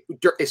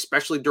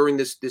 especially during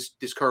this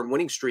current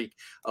winning streak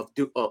of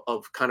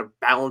kind of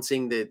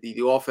balancing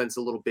the offense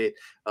a little bit.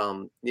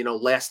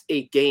 Last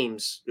 8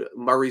 games,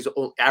 Murray's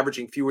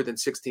averaging fewer than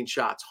 16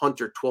 shots.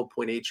 Hunter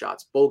 12.8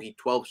 shots. Bogey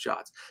 12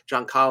 shots.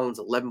 John Collins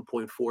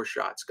 11.4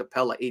 shots.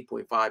 Capella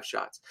 8.5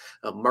 shots.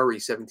 Murray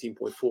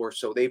 17.4.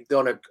 So they've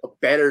done a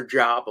better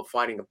job of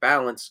finding a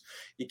balance.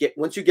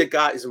 Once you get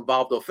guys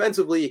involved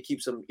offensively, it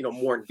keeps them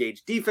more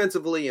engaged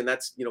defensively, and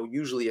that's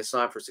usually a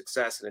sign for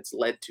success, and it's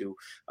led to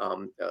a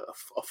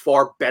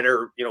far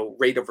better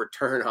rate of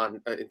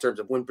return in terms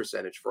of win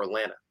percentage for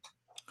Atlanta.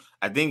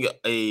 I think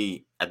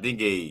a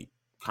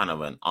kind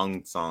of an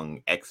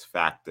unsung X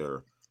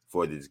factor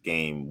for this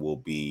game will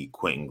be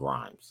Quentin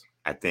Grimes.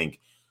 I think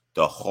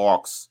the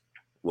Hawks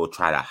will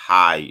try to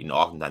hide,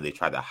 oftentimes they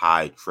try to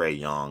hide Trae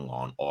Young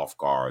on off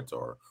guards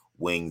or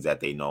wings that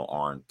they know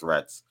aren't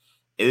threats.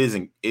 It is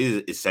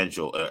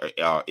essential.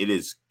 It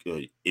is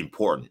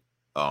important.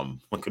 I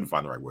couldn't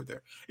find the right word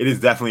there. It is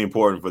definitely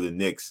important for the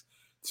Knicks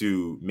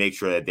to make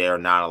sure that they are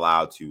not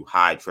allowed to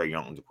hide Trae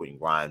Young into Quentin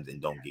Grimes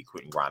and don't get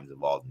Quentin Grimes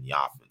involved in the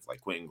offense.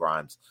 Like Quentin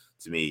Grimes,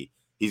 to me,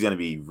 he's going to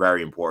be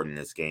very important in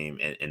this game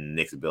and the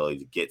Knicks' ability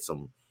to get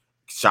some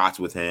shots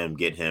with him,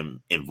 get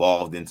him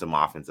involved in some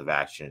offensive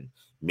action,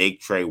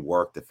 make Trae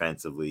work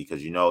defensively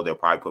because they'll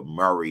probably put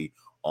Murray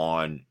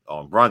on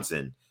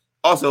Brunson.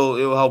 Also,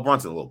 it will help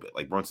Brunson a little bit.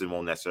 Like Brunson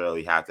won't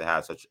necessarily have to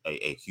have such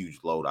a huge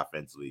load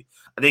offensively.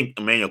 I think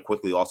Emmanuel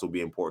Quickly also be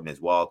important as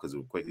well because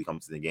it quickly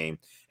comes to the game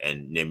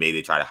and then maybe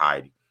they try to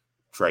hide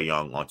Trae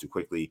Young onto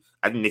Quickly.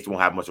 I think Knicks won't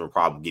have much of a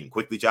problem getting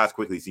Quickly shots.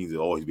 Quickly seems to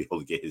always be able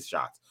to get his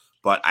shots.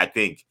 But I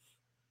think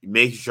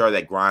making sure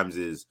that Grimes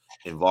is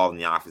involved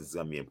in the offense is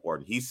going to be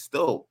important. He's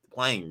still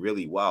playing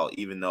really well,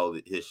 even though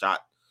his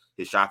shots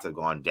have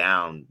gone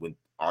down with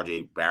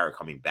RJ Barrett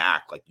coming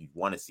back. Like you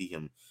want to see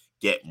him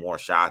get more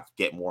shots,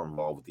 get more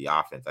involved with the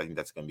offense. I think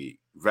that's going to be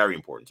very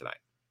important tonight.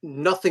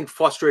 Nothing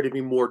frustrated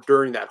me more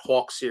during that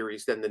Hawks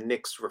series than the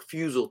Knicks'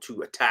 refusal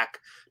to attack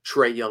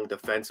Trae Young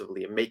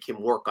defensively and make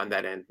him work on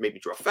that end, maybe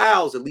draw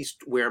fouls, at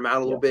least wear him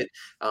out a little bit.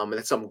 And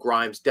that's something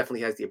Grimes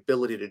definitely has the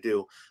ability to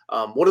do.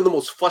 One of the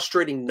most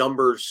frustrating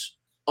numbers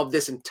of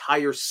this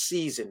entire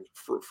season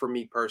for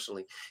me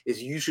personally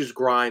is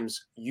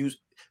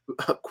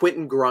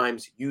Quentin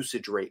Grimes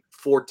usage rate,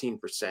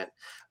 14%.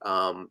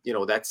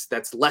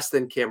 That's less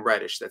than Cam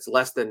Reddish. That's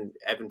less than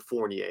Evan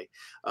Fournier.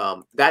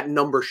 That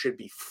number should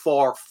be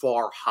far,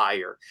 far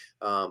higher.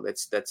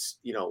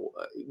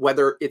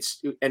 Whether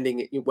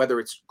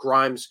it's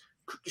Grimes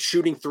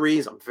shooting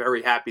threes, I'm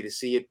very happy to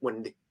see it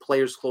when the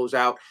players close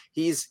out.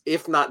 He's,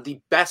 if not the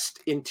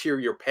best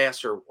interior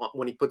passer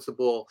when he puts the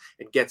ball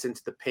and gets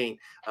into the paint.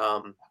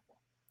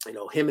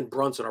 Him and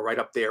Brunson are right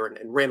up there, and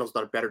Randall's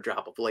done a better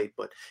job of late,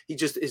 but he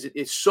just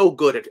is so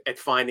good at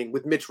finding,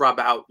 with Mitch Rob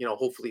out,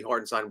 hopefully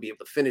Hartenstein will be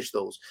able to finish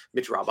those.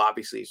 Mitch Rob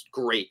obviously is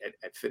great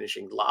at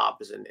finishing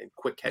lobs and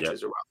quick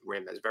catches around the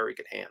rim, has very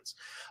good hands.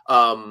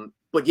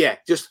 But yeah,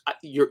 just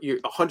you're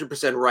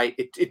 100% right.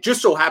 It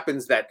just so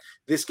happens that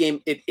this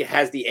game it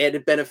has the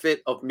added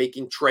benefit of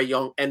making Trae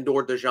Young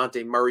and/or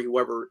DeJounte Murray,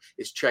 whoever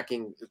is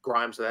checking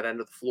Grimes at that end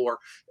of the floor,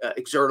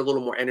 exert a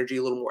little more energy,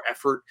 a little more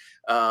effort.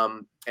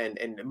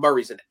 And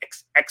Murray's an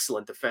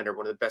excellent defender,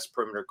 one of the best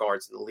perimeter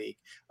guards in the league.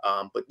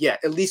 But yeah,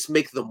 at least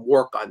make them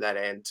work on that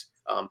end.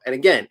 And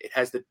again, it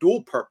has the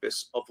dual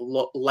purpose of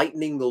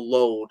lightening the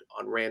load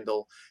on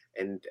Randall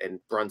and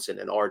Brunson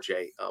and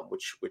RJ,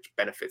 which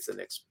benefits the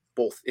Knicks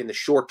both in the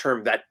short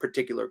term, that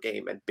particular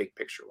game, and big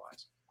picture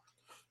wise.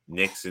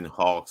 Knicks and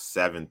Hawks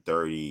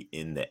 7:30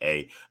 in the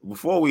A.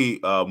 Before we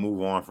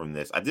move on from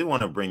this, I did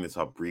want to bring this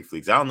up briefly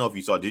because I don't know if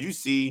you saw. Did you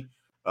see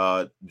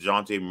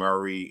DeJounte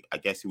Murray? I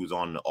guess he was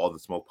on the All the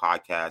Smoke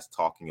podcast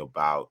talking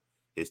about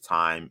his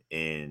time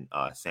in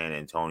San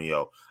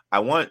Antonio. I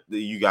want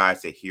you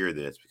guys to hear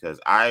this because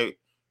I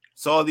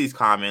saw these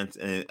comments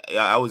and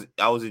I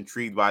was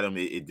intrigued by them.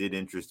 It did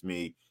interest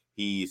me.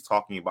 He's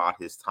talking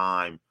about his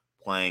time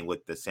playing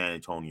with the San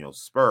Antonio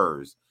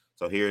Spurs.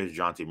 So here's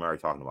DeJounte Murray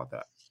talking about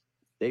that.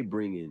 They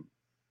bring in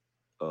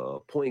a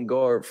point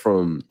guard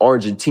from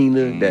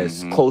Argentina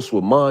that's close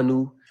with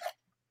Manu,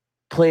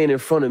 playing in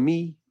front of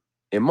me.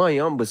 And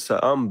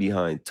I'm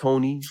behind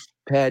Tony,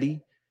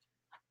 Patty,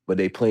 but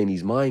they playing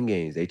these mind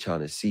games. They trying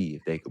to see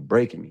if they could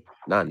break me,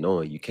 not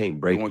knowing you can't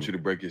break me. They want you to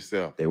break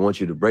yourself. They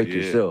want you to break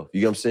yourself.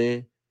 You know what I'm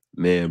saying?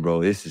 Man,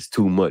 bro, this is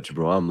too much,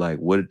 bro. I'm like,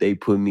 what did they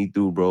put me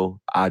through,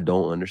 bro? I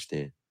don't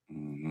understand.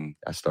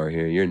 I start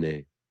hearing your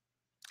name.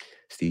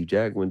 Steve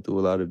Jack went through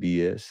a lot of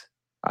BS.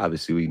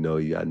 Obviously, we know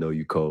you. I know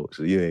you cold,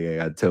 so you ain't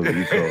got to tell me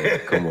you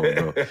cold. Come on,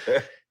 bro.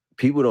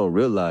 People don't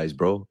realize,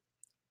 bro.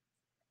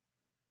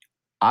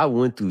 I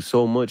went through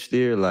so much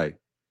there. Like,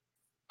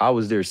 I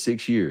was there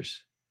 6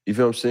 years. You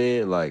feel what I'm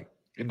saying? Like,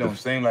 it don't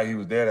seem like he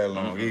was there that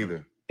long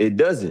either. It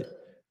doesn't.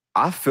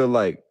 I feel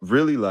like,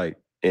 really, like,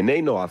 and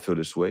they know I feel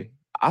this way.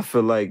 I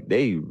feel like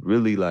they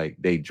really, like,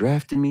 they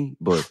drafted me,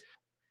 but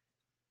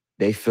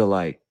they feel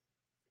like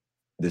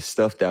the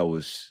stuff that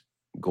was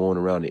going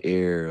around the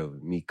air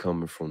of me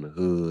coming from the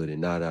hood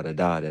and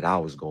that I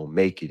was going to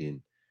make it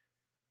in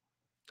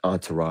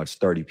entourage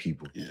 30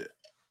 people. Yeah.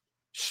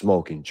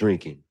 Smoking,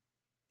 drinking,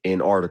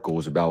 in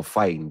articles about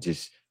fighting,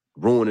 just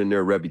ruining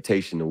their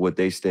reputation and what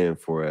they stand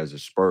for as a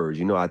Spurs.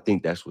 You know, I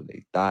think that's what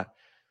they thought,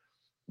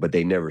 but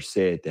they never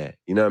said that.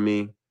 You know what I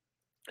mean?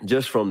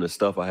 Just from the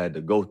stuff I had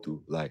to go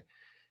through. Like,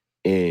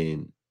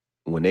 and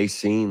when they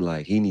seen,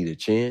 like, he need a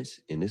chance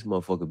and this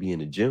motherfucker be in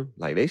the gym,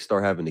 like, they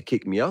start having to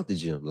kick me out the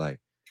gym. Like,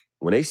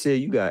 when they said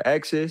you got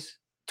access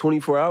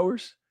 24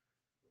 hours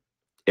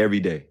every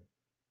day,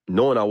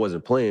 knowing I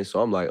wasn't playing,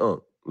 so I'm like,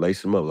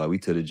 lace them up, like, we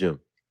to the gym.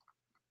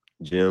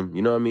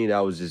 You know what I mean? That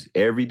was just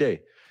every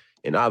day.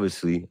 And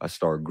obviously, I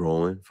started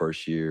growing.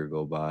 First year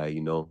go by,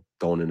 you know,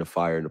 thrown in the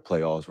fire in the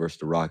playoffs versus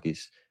the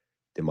Rockets.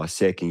 Then my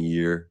second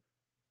year,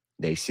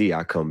 they see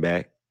I come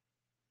back,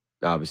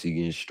 obviously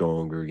getting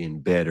stronger,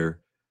 getting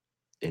better.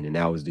 And then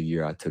that was the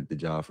year I took the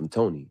job from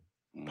Tony.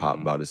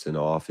 Pop about us in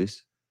the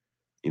office.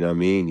 You know what I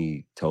mean?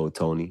 He told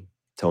Tony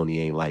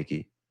ain't like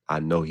it. I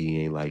know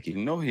he ain't like it.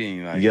 You know he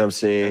ain't like it. You know what I'm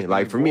saying? That's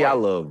like, for me, I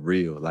love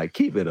real. Like,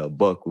 keep it a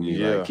buck with me.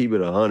 Yeah. Like, keep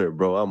it 100,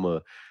 bro.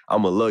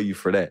 I'ma love you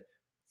for that.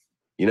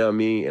 You know what I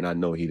mean? And I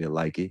know he didn't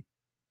like it.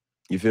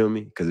 You feel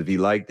me? Because if he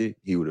liked it,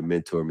 he would have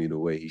mentored me the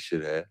way he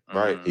should have.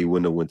 Right. He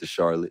wouldn't have went to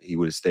Charlotte. He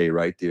would have stayed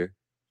right there.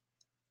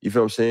 You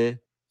feel what I'm saying?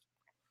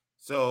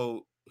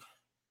 So,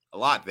 a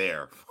lot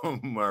there from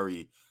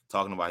Murray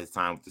talking about his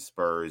time with the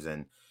Spurs,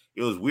 and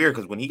it was weird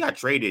because when he got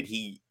traded,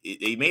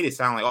 they made it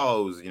sound like,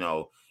 oh, it was, you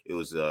know, it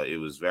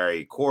was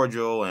very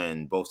cordial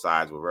and both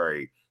sides were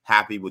very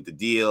happy with the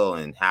deal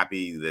and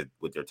happy that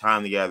with their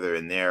time together.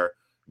 And there,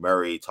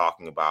 Murray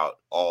talking about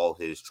all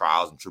his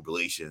trials and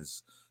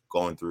tribulations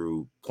going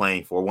through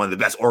playing for one of the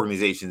best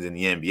organizations in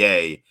the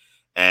NBA.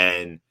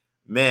 And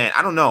man,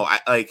 I don't know.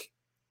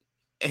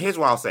 And here's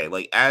what I'll say.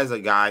 Like, as a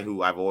guy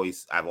who I've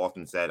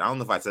often said, I don't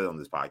know if I said it on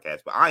this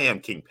podcast, but I am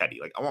King Petty.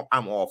 Like,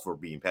 I'm all for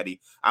being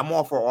petty. I'm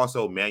all for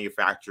also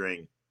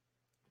manufacturing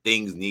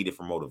things needed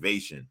for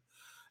motivation.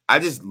 I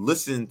just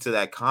listened to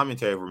that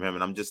commentary from him,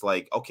 and I'm just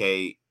like,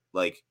 okay,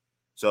 like,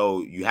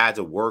 so you had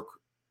to work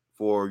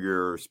for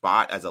your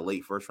spot as a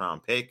late first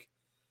round pick,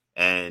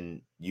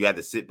 and you had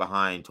to sit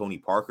behind Tony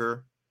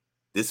Parker.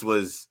 This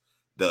was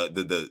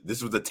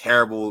this was a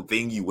terrible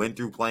thing you went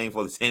through playing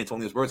for the San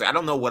Antonio Spurs. I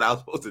don't know what I was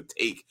supposed to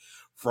take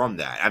from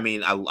that. I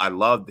mean, I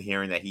loved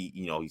hearing that he,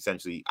 you know,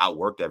 essentially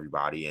outworked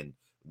everybody, and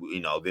you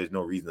know, there's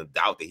no reason to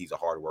doubt that he's a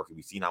hard worker.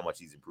 We've seen how much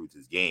he's improved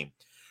his game.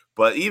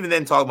 But even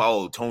then, talking about,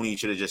 oh, Tony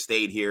should have just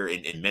stayed here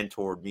and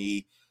mentored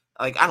me.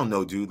 Like, I don't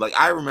know, dude. Like,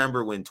 I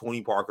remember when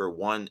Tony Parker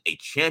won a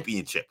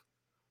championship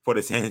for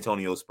the San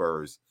Antonio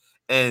Spurs,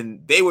 and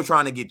they were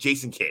trying to get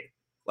Jason Kidd.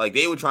 Like,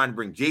 they were trying to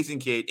bring Jason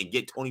Kidd and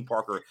get Tony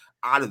Parker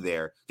out of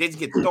there. Jason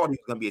Kidd thought he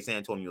was going to be a San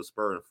Antonio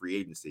Spur in free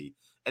agency.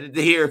 And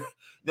to hear, you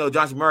know,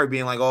 DeJounte Murray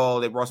being like,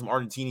 oh, they brought some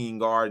Argentinian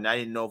guard, and I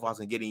didn't know if I was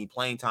going to get any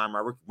playing time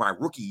my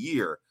rookie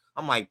year.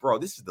 I'm like, bro,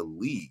 this is the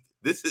league.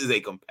 This is a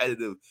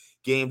competitive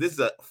game. This is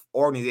an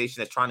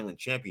organization that's trying to win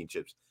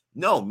championships.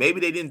 No, maybe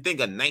they didn't think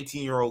a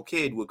 19-year-old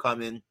kid would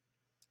come in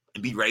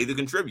and be ready to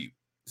contribute.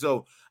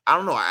 So I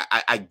don't know.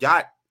 I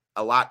got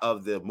a lot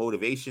of the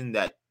motivation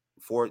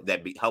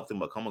helped him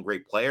become a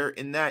great player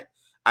in that.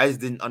 I just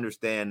didn't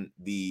understand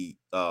the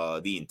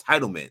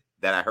entitlement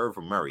that I heard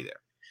from Murray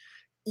there.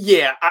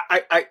 Yeah,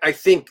 I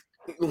think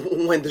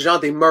when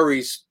DeJounte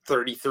Murray's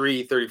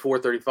 33, 34,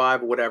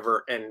 35, or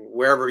whatever, and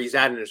wherever he's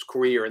at in his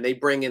career, and they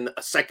bring in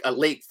a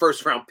late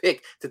first round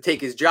pick to take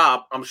his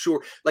job, I'm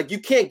sure, like, you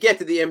can't get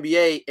to the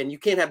NBA and you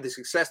can't have the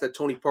success that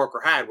Tony Parker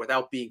had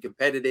without being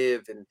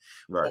competitive and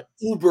Right.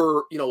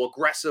 uber,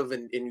 aggressive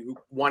and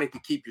wanting to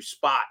keep your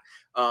spot.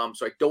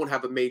 So I don't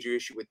have a major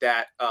issue with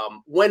that.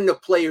 When the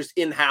player's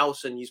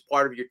in-house and he's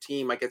part of your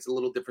team, I guess it's a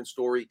little different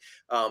story.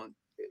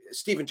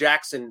 Steven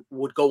Jackson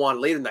would go on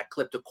later in that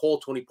clip to call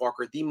Tony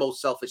Parker the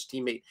most selfish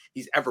teammate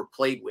he's ever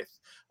played with,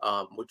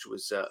 which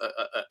was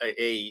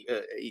a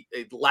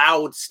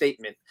loud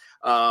statement.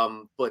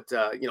 But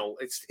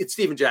it's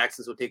Steven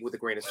Jackson, so take it with a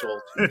grain of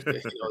salt.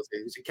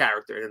 He's a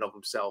character in and of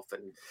himself,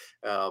 and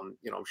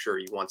I'm sure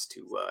he wants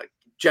to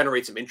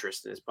generate some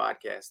interest in his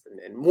podcast,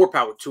 and more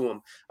power to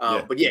him.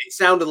 But yeah, it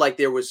sounded like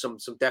there was some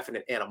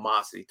definite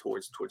animosity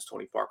towards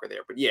Tony Parker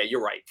there. But yeah,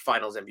 you're right,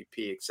 Finals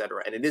MVP,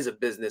 etc. And it is a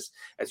business,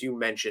 as you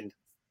mentioned.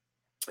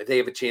 They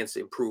have a chance to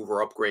improve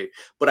or upgrade.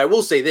 But I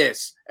will say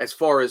this, as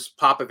far as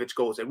Popovich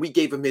goes, and we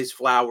gave him his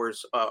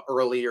flowers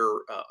earlier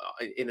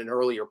in an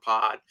earlier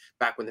pod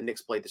back when the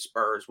Knicks played the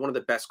Spurs. One of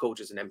the best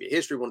coaches in NBA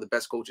history, one of the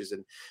best coaches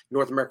in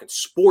North American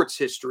sports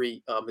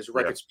history. His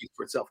record speaks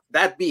for itself.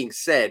 That being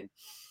said,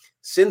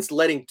 since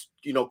letting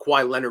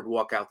Kawhi Leonard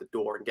walk out the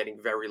door and getting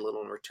very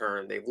little in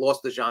return, they've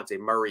lost DeJounte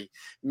Murray.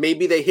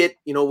 Maybe they hit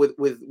with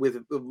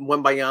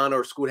Wembanyama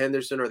or Scoot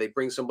Henderson, or they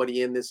bring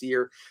somebody in this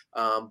year.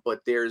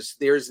 But there's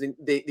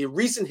the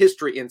recent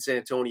history in San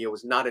Antonio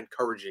is not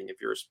encouraging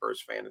if you're a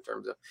Spurs fan in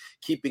terms of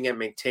keeping and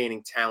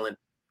maintaining talent.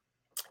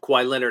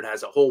 Kawhi Leonard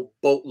has a whole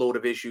boatload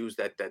of issues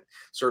that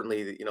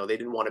certainly, they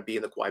didn't want to be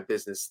in the Kawhi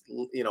business,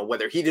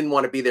 whether he didn't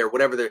want to be there,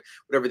 whatever the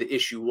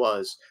issue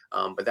was.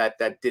 But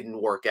that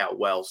didn't work out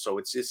well. So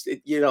it's just,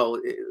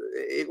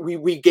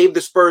 we gave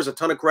the Spurs a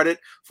ton of credit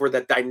for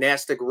that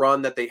dynastic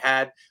run that they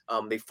had.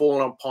 They've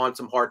fallen upon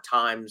some hard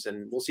times,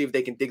 and we'll see if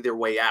they can dig their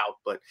way out.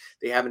 But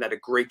they haven't had a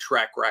great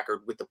track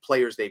record with the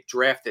players they've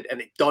drafted, and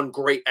they've done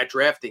great at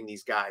drafting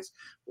these guys.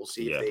 We'll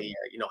see if they,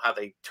 how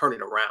they turn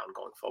it around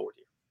going forward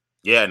here.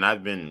 Yeah, and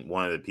I've been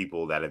one of the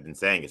people that have been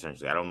saying,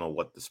 essentially, I don't know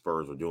what the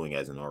Spurs are doing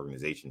as an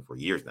organization for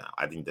years now.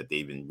 I think that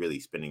they've been really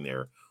spinning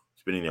their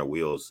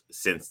wheels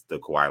since the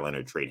Kawhi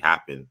Leonard trade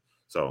happened.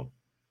 So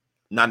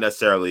they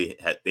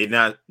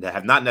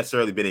have not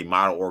necessarily been a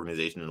model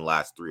organization in the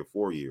last 3 or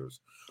 4 years.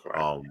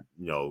 Right.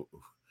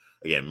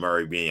 Again,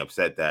 Murray being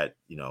upset that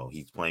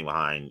he's playing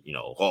behind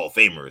Hall of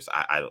Famers.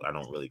 I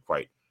don't really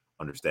quite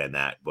understand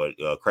that, but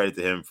credit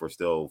to him for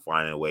still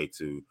finding a way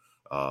to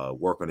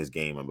work on his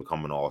game and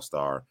become an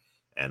all-star.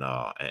 And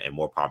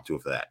more pop to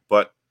it for that.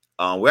 But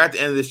we're at the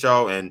end of the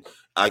show, and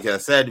like I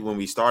said when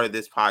we started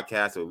this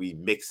podcast, we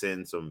mix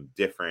in some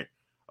different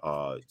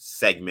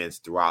segments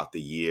throughout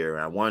the year,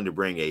 and I wanted to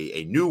bring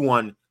a new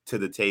one to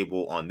the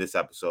table on this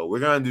episode. We're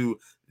gonna do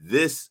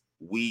This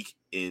Week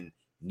in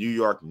New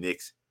York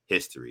Knicks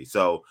History.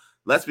 So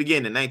let's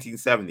begin in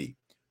 1970.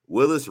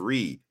 Willis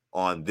Reed,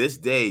 on this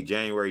day,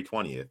 January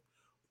 20th,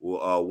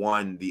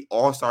 won the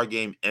All-Star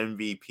Game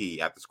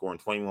MVP after scoring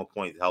 21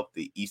 points to help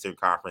the Eastern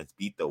Conference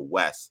beat the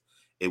West.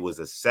 It was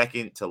the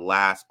second to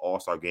last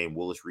All-Star game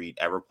Willis Reed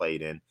ever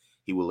played in.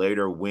 He would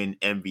later win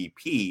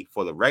MVP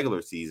for the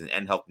regular season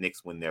and help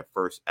Knicks win their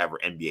first ever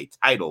NBA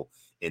title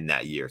in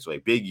that year. So a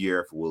big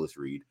year for Willis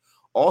Reed.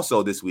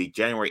 Also this week,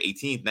 January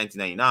 18th,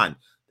 1999,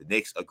 the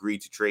Knicks agreed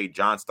to trade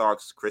John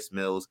Starks, Chris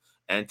Mills,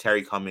 and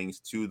Terry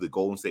Cummings to the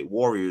Golden State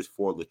Warriors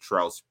for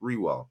Latrell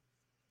Sprewell.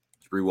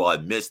 Sprewell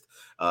had missed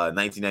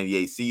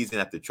 1998 season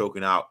after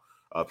choking out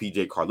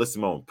PJ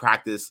Carlissimo in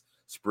practice.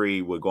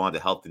 Spree would go on to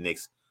help the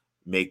Knicks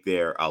make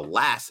their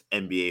last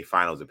NBA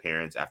Finals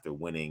appearance after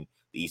winning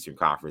the Eastern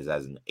Conference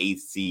as an 8th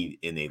seed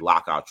in a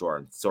lockout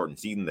shortened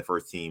season, the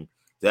first team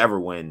to ever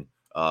win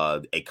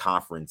a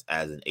conference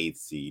as an 8th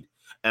seed.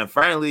 And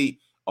finally,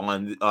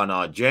 on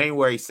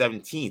January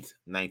 17th,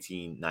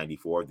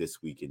 1994,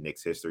 this week in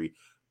Knicks history,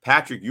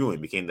 Patrick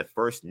Ewing became the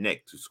first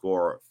Knick to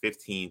score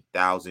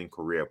 15,000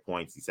 career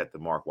points. He set the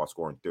mark while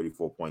scoring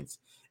 34 points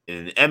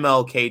in an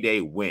MLK Day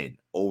win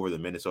over the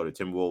Minnesota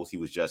Timberwolves. He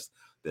was just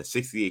the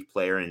 68th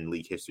player in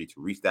league history to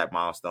reach that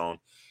milestone.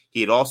 He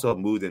had also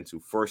moved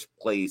into first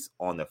place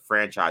on the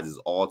franchise's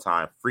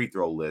all-time free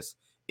throw list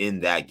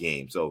in that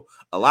game. So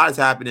a lot has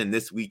happened in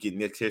this week in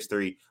Knicks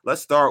history.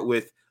 Let's start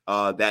with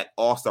that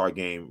All-Star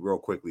game real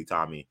quickly,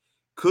 Tommy.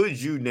 Could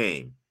you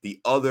name the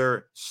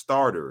other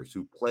starters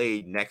who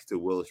played next to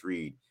Willis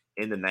Reed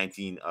in the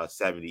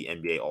 1970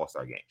 NBA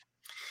All-Star game?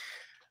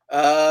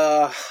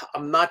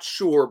 I'm not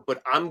sure,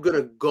 but I'm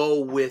going to go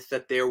with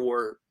that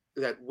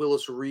that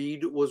Willis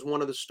Reed was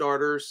one of the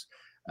starters.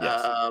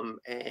 Yes.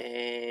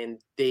 And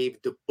Dave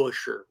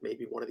DeBusschere,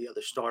 maybe one of the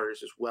other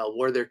starters as well.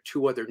 Were there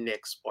 2 other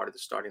Knicks part of the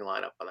starting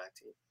lineup on that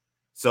team?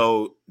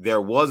 So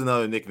there was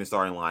another Nick in the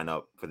starting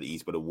lineup for the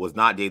East, but it was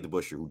not Dave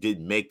DeBusschere, who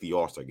did make the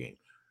All-Star game.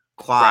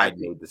 Clyde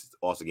made this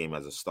All-Star game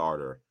as a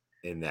starter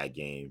in that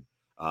game.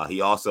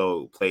 He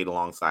also played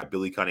alongside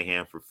Billy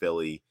Cunningham for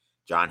Philly,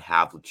 John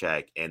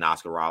Havlicek, and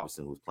Oscar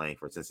Robertson, who was playing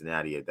for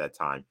Cincinnati at that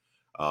time.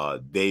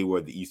 They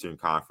were the Eastern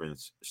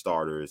Conference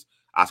starters.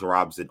 Oscar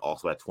Robertson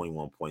also had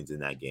 21 points in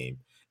that game.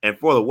 And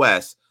for the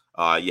West,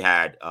 you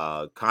had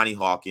Connie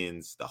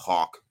Hawkins, the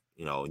Hawk,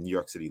 New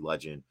York City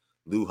legend,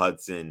 Lou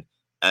Hudson,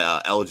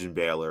 Elgin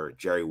Baylor,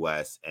 Jerry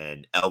West,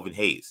 and Elvin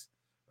Hayes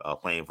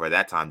playing for, at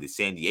that time, the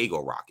San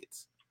Diego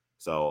Rockets.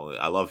 So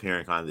I love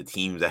hearing kind of the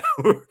teams that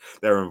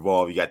are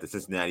involved. You got the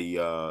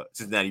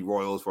Cincinnati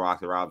Royals for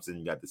Oscar Robertson.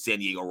 You got the San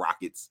Diego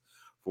Rockets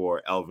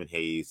for Elvin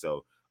Hayes.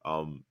 So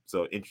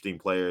interesting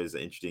players,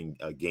 an interesting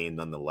game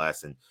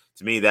nonetheless. And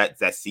to me,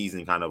 that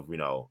season kind of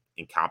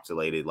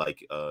encapsulated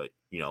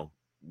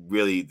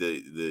really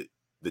the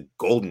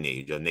golden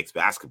age of Knicks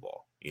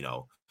basketball.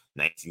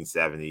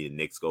 1970, the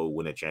Knicks go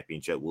win a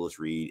championship. Willis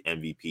Reed,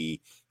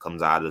 MVP,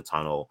 comes out of the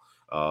tunnel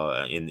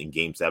in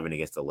Game 7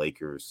 against the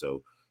Lakers.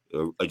 So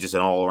just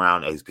an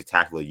all-around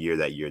spectacular year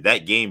that year.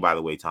 That game, by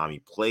the way, Tommy,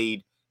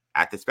 played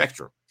at the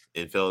Spectrum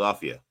in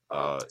Philadelphia.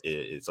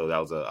 So that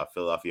was a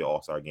Philadelphia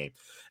All-Star game.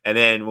 And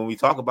then when we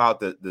talk about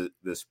the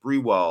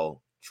Sprewell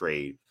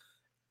trade,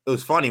 it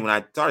was funny when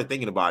I started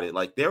thinking about it.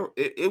 Like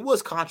it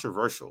was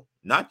controversial,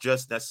 not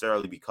just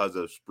necessarily because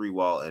of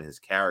Sprewell and his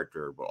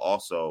character, but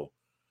also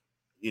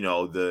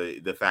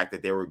the fact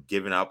that they were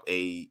giving up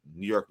a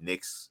New York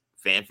Knicks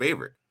fan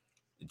favorite,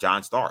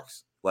 John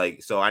Starks.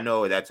 So I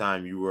know at that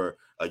time you were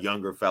a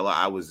younger fella.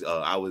 I was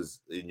what was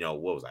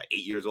I, 8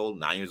 years old,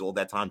 9 years old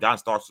at that time. John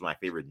Starks was my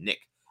favorite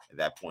Knick at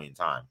that point in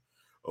time.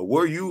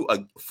 Were you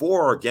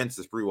for or against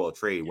the Sprewell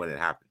trade when it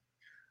happened?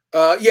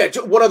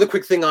 One other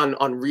quick thing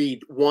on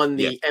Reed. Won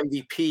the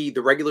MVP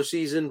the regular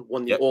season,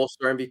 won the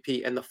All-Star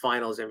MVP and the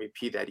Finals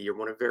MVP that year.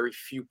 One of very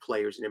few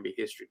players in NBA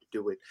history to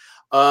do it.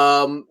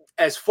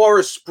 As far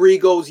as Spree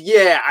goes,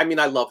 I mean,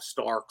 I love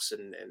Starks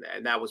and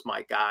that was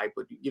my guy,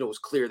 but it was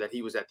clear that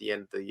he was at the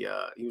end of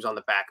he was on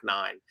the back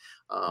nine.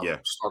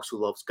 Starks, who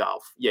loves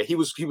golf. He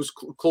was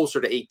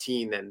closer to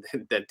 18 than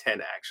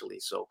 10 actually.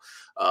 So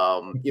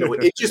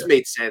it just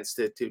made sense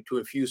to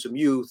infuse some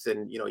youth,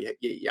 and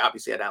you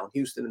obviously had Allen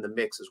Houston in the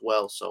mix as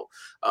well. So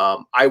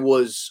I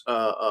was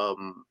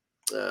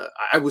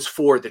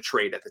for the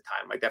trade at the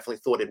time. I definitely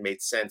thought it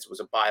made sense. It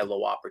was a buy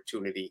low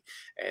opportunity,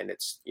 and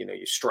it's you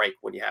strike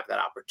when you have that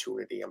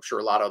opportunity. I'm sure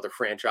a lot of other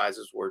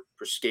franchises were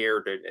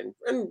scared and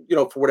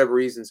for whatever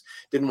reasons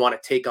didn't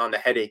want to take on the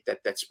headache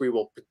that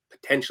Sprewell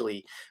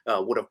potentially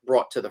would have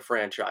brought to the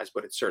franchise,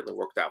 but it certainly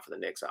worked out for the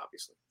Knicks,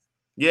 obviously.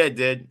 Yeah, it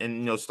did.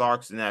 And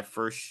Starks in that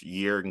first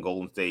year in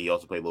Golden State, he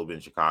also played a little bit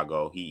in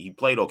Chicago. He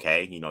played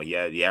okay. He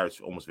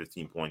averaged almost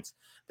 15 points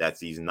that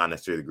season. Not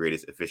necessarily the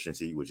greatest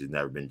efficiency, which has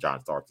never been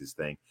John Starks'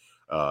 thing,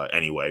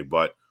 anyway.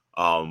 But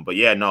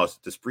yeah, no.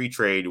 The Spree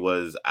trade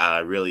was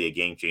really a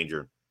game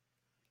changer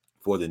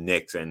for the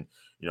Knicks. And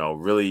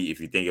really, if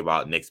you think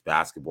about Knicks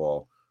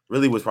basketball,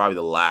 really was probably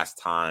the last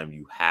time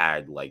you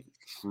had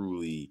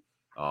truly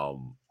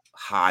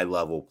high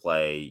level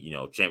play,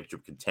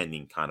 championship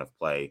contending kind of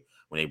play.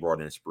 When they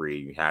brought in Spree,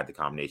 you had the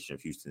combination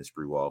of Houston and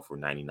Sprewell for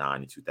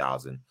 99 and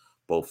 2000,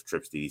 both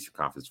trips to the Eastern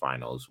Conference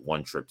Finals,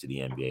 one trip to the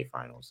NBA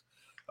Finals.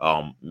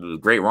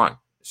 Great run.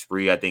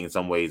 Spree, I think in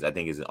some ways,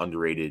 is an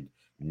underrated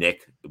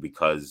Knick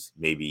because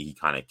maybe he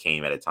kind of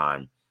came at a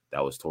time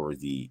that was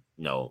towards the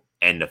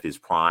end of his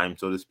prime,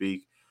 so to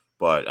speak.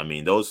 But I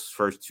mean, those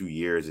first 2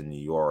 years in New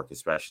York,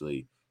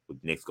 especially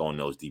with Knicks going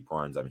those deep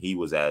runs, I mean, he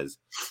was as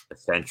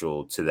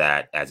essential to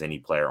that as any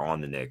player on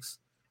the Knicks.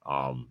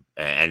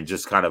 And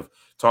just kind of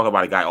talk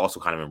about a guy also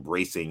kind of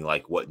embracing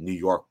what New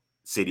York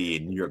City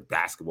and New York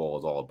basketball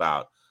is all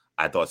about.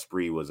 I thought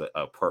Spree was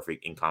a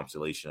perfect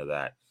encapsulation of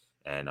that.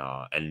 And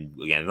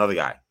again, another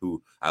guy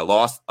who I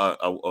lost a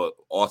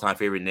all-time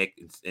favorite Knick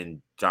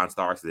in John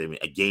Starks.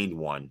 I gained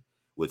one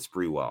with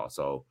Sprewell.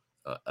 So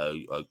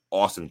a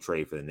awesome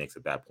trade for the Knicks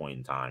at that point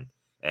in time.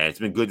 And it's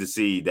been good to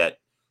see that,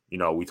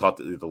 we talked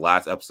the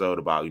last episode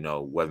about,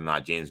 whether or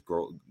not James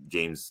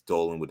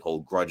Dolan would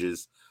hold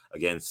grudges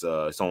against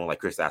someone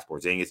like Kristaps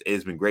Porzingis. It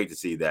has been great to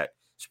see that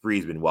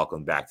Spree's been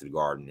welcomed back to the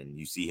Garden, and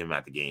you see him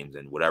at the games,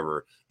 and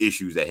whatever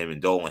issues that him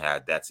and Dolan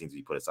had, that seems to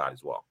be put aside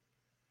as well.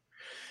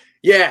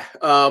 Yeah,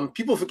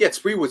 people forget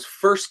Spree was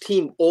first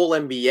team All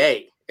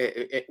NBA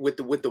with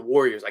the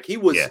Warriors. He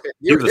was.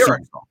 He was a superstar.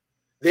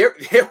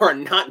 There are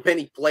not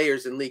many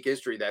players in league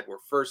history that were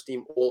first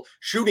team all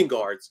shooting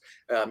guards.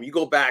 You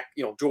go back,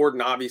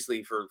 Jordan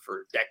obviously for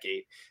a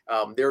decade.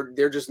 There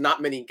are just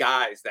not many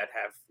guys that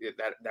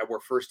were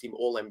first team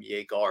All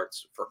NBA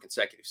guards for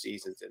consecutive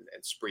seasons, and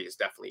Spree is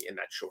definitely in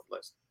that short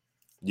list.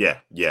 Yeah.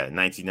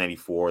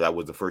 1994, that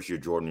was the first year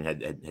Jordan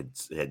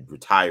had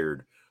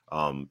retired.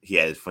 He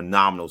had a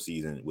phenomenal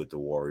season with the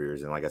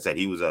Warriors, and like I said,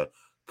 he was a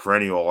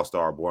perennial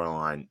All-Star,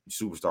 borderline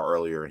superstar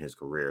earlier in his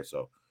career.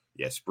 So.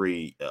 Yeah,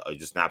 Spree,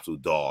 just an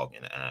absolute dog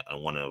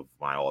and one of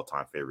my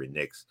all-time favorite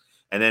Knicks.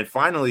 And then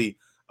finally,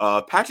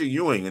 Patrick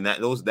Ewing and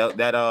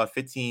that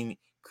 15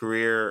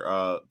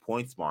 career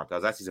points mark. I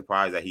was actually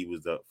surprised that he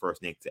was the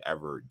first Knick to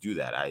ever do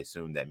that. I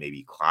assumed that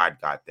maybe Clyde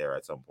got there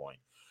at some point.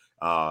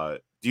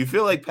 Do you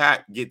feel like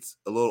Pat gets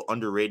a little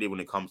underrated when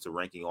it comes to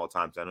ranking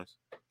all-time centers?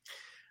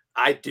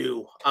 I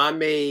do.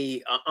 I'm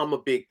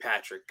a big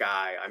Patrick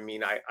guy. I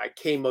mean, I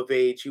came of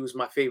age. He was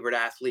my favorite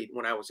athlete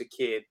when I was a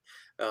kid.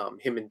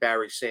 Him and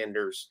Barry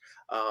Sanders.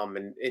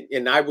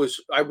 And I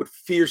would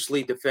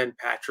fiercely defend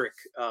Patrick.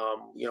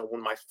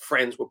 When my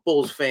friends were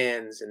Bulls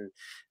fans and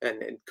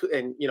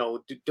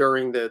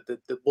during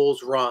the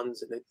Bulls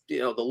runs and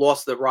the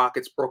loss of the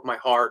Rockets broke my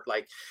heart.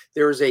 Like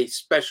there is a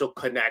special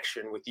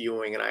connection with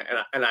Ewing,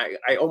 and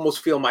I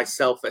almost feel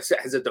myself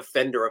as a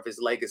defender of his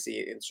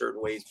legacy in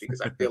certain ways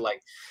because I feel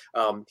like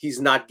he's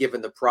not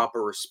given the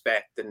proper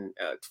respect. And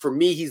for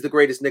me, he's the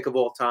greatest Knick of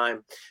all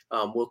time.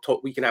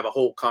 We can have a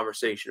whole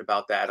conversation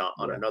about that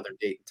on another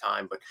date and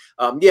time. But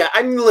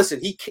I mean, listen,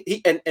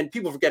 he and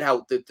people forget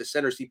how the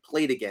centers he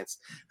played against,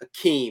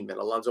 Hakeem and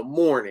Alonzo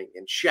Mourning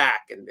and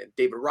Shaq and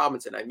David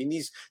Robinson. I mean,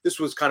 this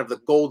was kind of the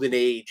golden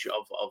age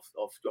of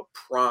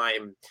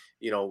prime,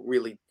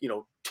 really,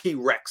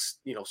 T-Rex,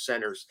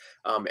 centers.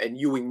 And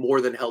Ewing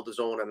more than held his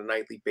own on a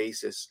nightly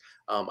basis.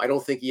 I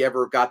don't think he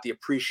ever got the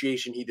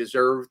appreciation he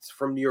deserved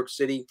from New York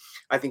City.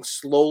 I think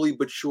slowly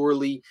but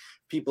surely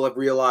people have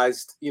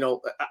realized,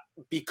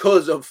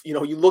 because of,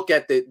 you look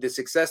at the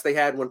success they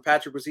had when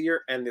Patrick was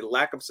here and the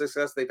lack of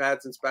success they've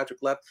had since Patrick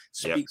left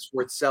speaks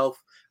for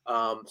itself.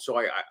 So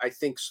I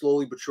think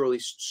slowly but surely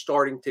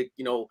starting to,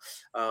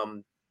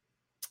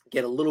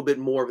 get a little bit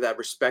more of that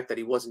respect that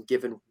he wasn't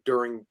given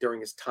during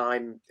his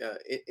time,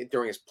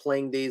 during his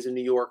playing days in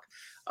New York.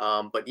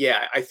 But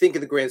yeah, I think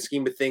in the grand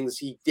scheme of things,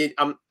 he did.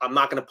 I'm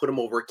not going to put him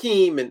over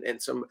Hakeem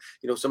and some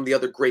of the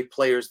other great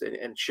players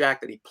and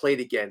Shaq that he played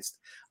against.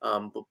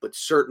 But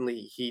certainly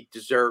he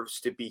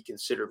deserves to be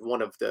considered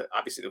one of the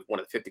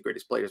 50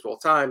 greatest players of all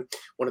time,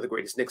 one of the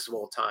greatest Knicks of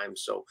all time.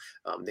 So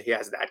he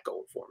has that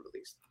going for him at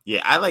least.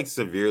 Yeah, I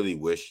severely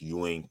wish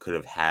Ewing could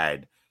have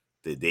had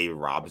the David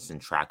Robinson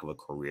track of a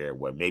career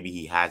where maybe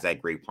he has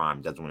that great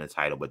prime, doesn't win a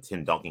title, but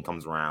Tim Duncan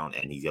comes around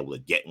and he's able to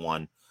get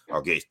one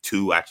or get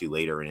two actually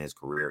later in his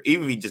career.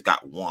 Even if he just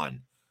got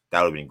one, that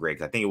would have been great.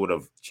 Because I think it would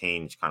have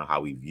changed kind of how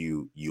we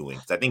view Ewing.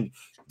 Because I think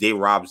David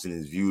Robinson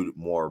is viewed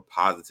more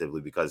positively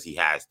because he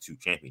has two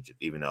championships,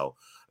 even though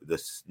the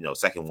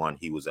second one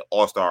he was an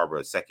all-star,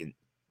 but a second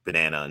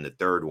banana, and the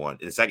third one,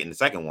 in the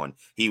second one,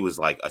 he was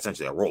like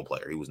essentially a role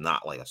player. He was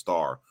not like a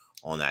star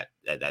on that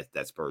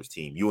Spurs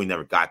team. Ewing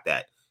never got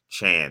that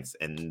chance,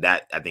 and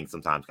that I think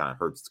sometimes kind of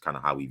hurts kind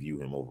of how we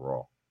view him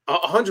overall.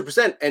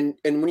 100%. And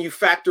when you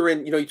factor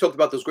in, you talked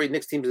about those great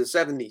Knicks teams in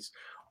the 70s,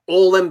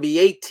 all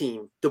NBA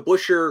team,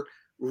 DeBusschere,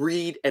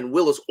 Reed, and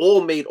Willis all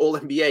made all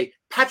NBA.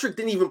 Patrick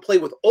didn't even play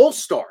with all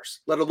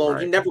stars, let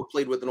alone he never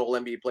played with an all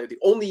NBA player. The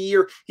only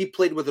year he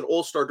played with an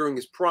all star during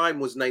his prime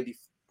was the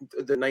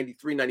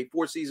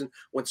 93-94 season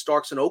when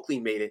Starks and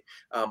Oakley made it.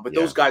 But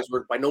those guys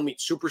were by no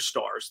means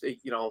superstars. They,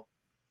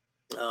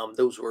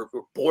 those were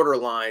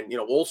borderline,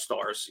 all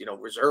stars,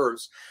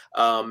 reserves.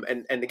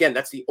 And again,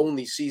 that's the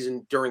only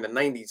season during the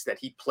 90s that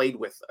he played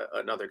with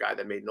another guy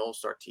that made an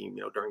all-star team,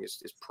 during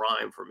his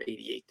prime from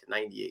 88 to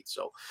 98.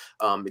 So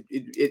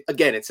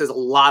it says a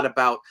lot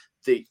about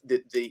the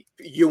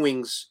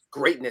Ewing's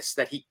greatness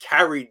that he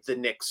carried the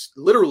Knicks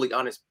literally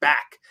on his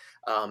back.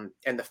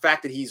 And the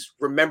fact that he's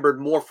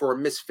remembered more for a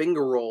missed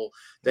finger roll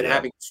than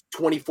having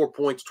 24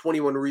 points,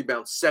 21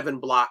 rebounds, 7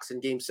 blocks in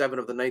Game 7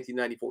 of the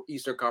 1994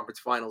 Eastern Conference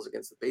Finals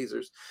against the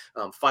Pacers,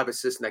 5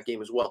 assists in that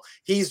game as well.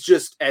 He's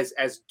just as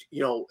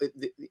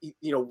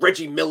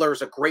Reggie Miller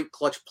is a great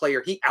clutch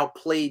player. He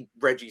outplayed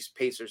Reggie's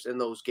Pacers in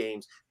those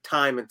games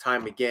time and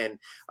time again.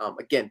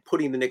 Again,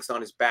 putting the Knicks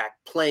on his back,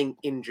 playing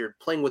injured,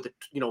 playing with a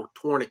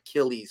torn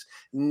Achilles,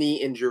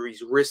 knee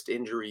injuries, wrist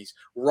injuries,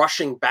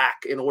 rushing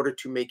back in order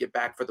to make it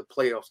back for the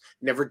playoffs,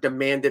 never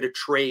demanded a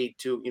trade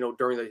to,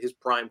 during his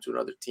prime to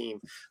another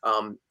team.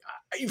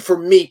 For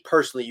me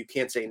personally, you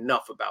can't say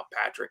enough about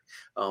Patrick.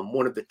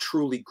 One of the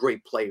truly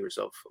great players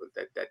of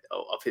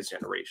his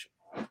generation.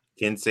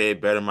 Can't say it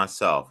better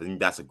myself. I think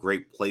that's a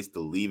great place to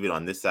leave it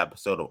on this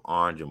episode of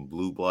Orange and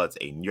Blue Bloods,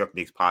 a New York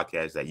Knicks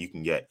podcast that you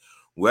can get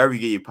wherever you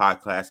get your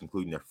podcasts,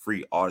 including the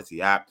free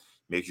Odyssey app.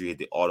 Make sure you hit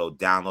the auto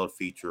download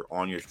feature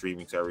on your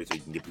streaming service so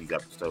you can get these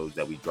episodes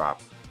that we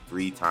drop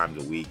 3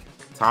 times a week.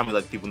 Tommy,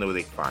 let people know where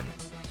they can find you.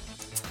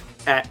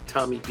 At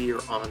Tommy Beer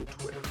on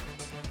Twitter.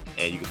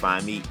 And you can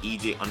find me,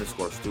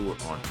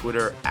 EJ_Stewart on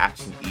Twitter,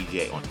 Action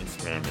EJ on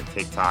Instagram and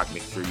TikTok.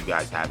 Make sure you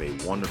guys have a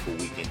wonderful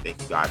weekend.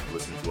 Thank you guys for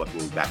listening to us.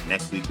 We'll be back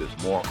next week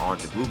with more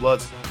Orange and Blue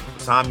Bloods.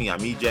 For Tommy,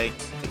 I'm EJ. Take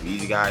it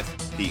easy, guys.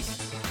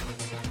 Peace.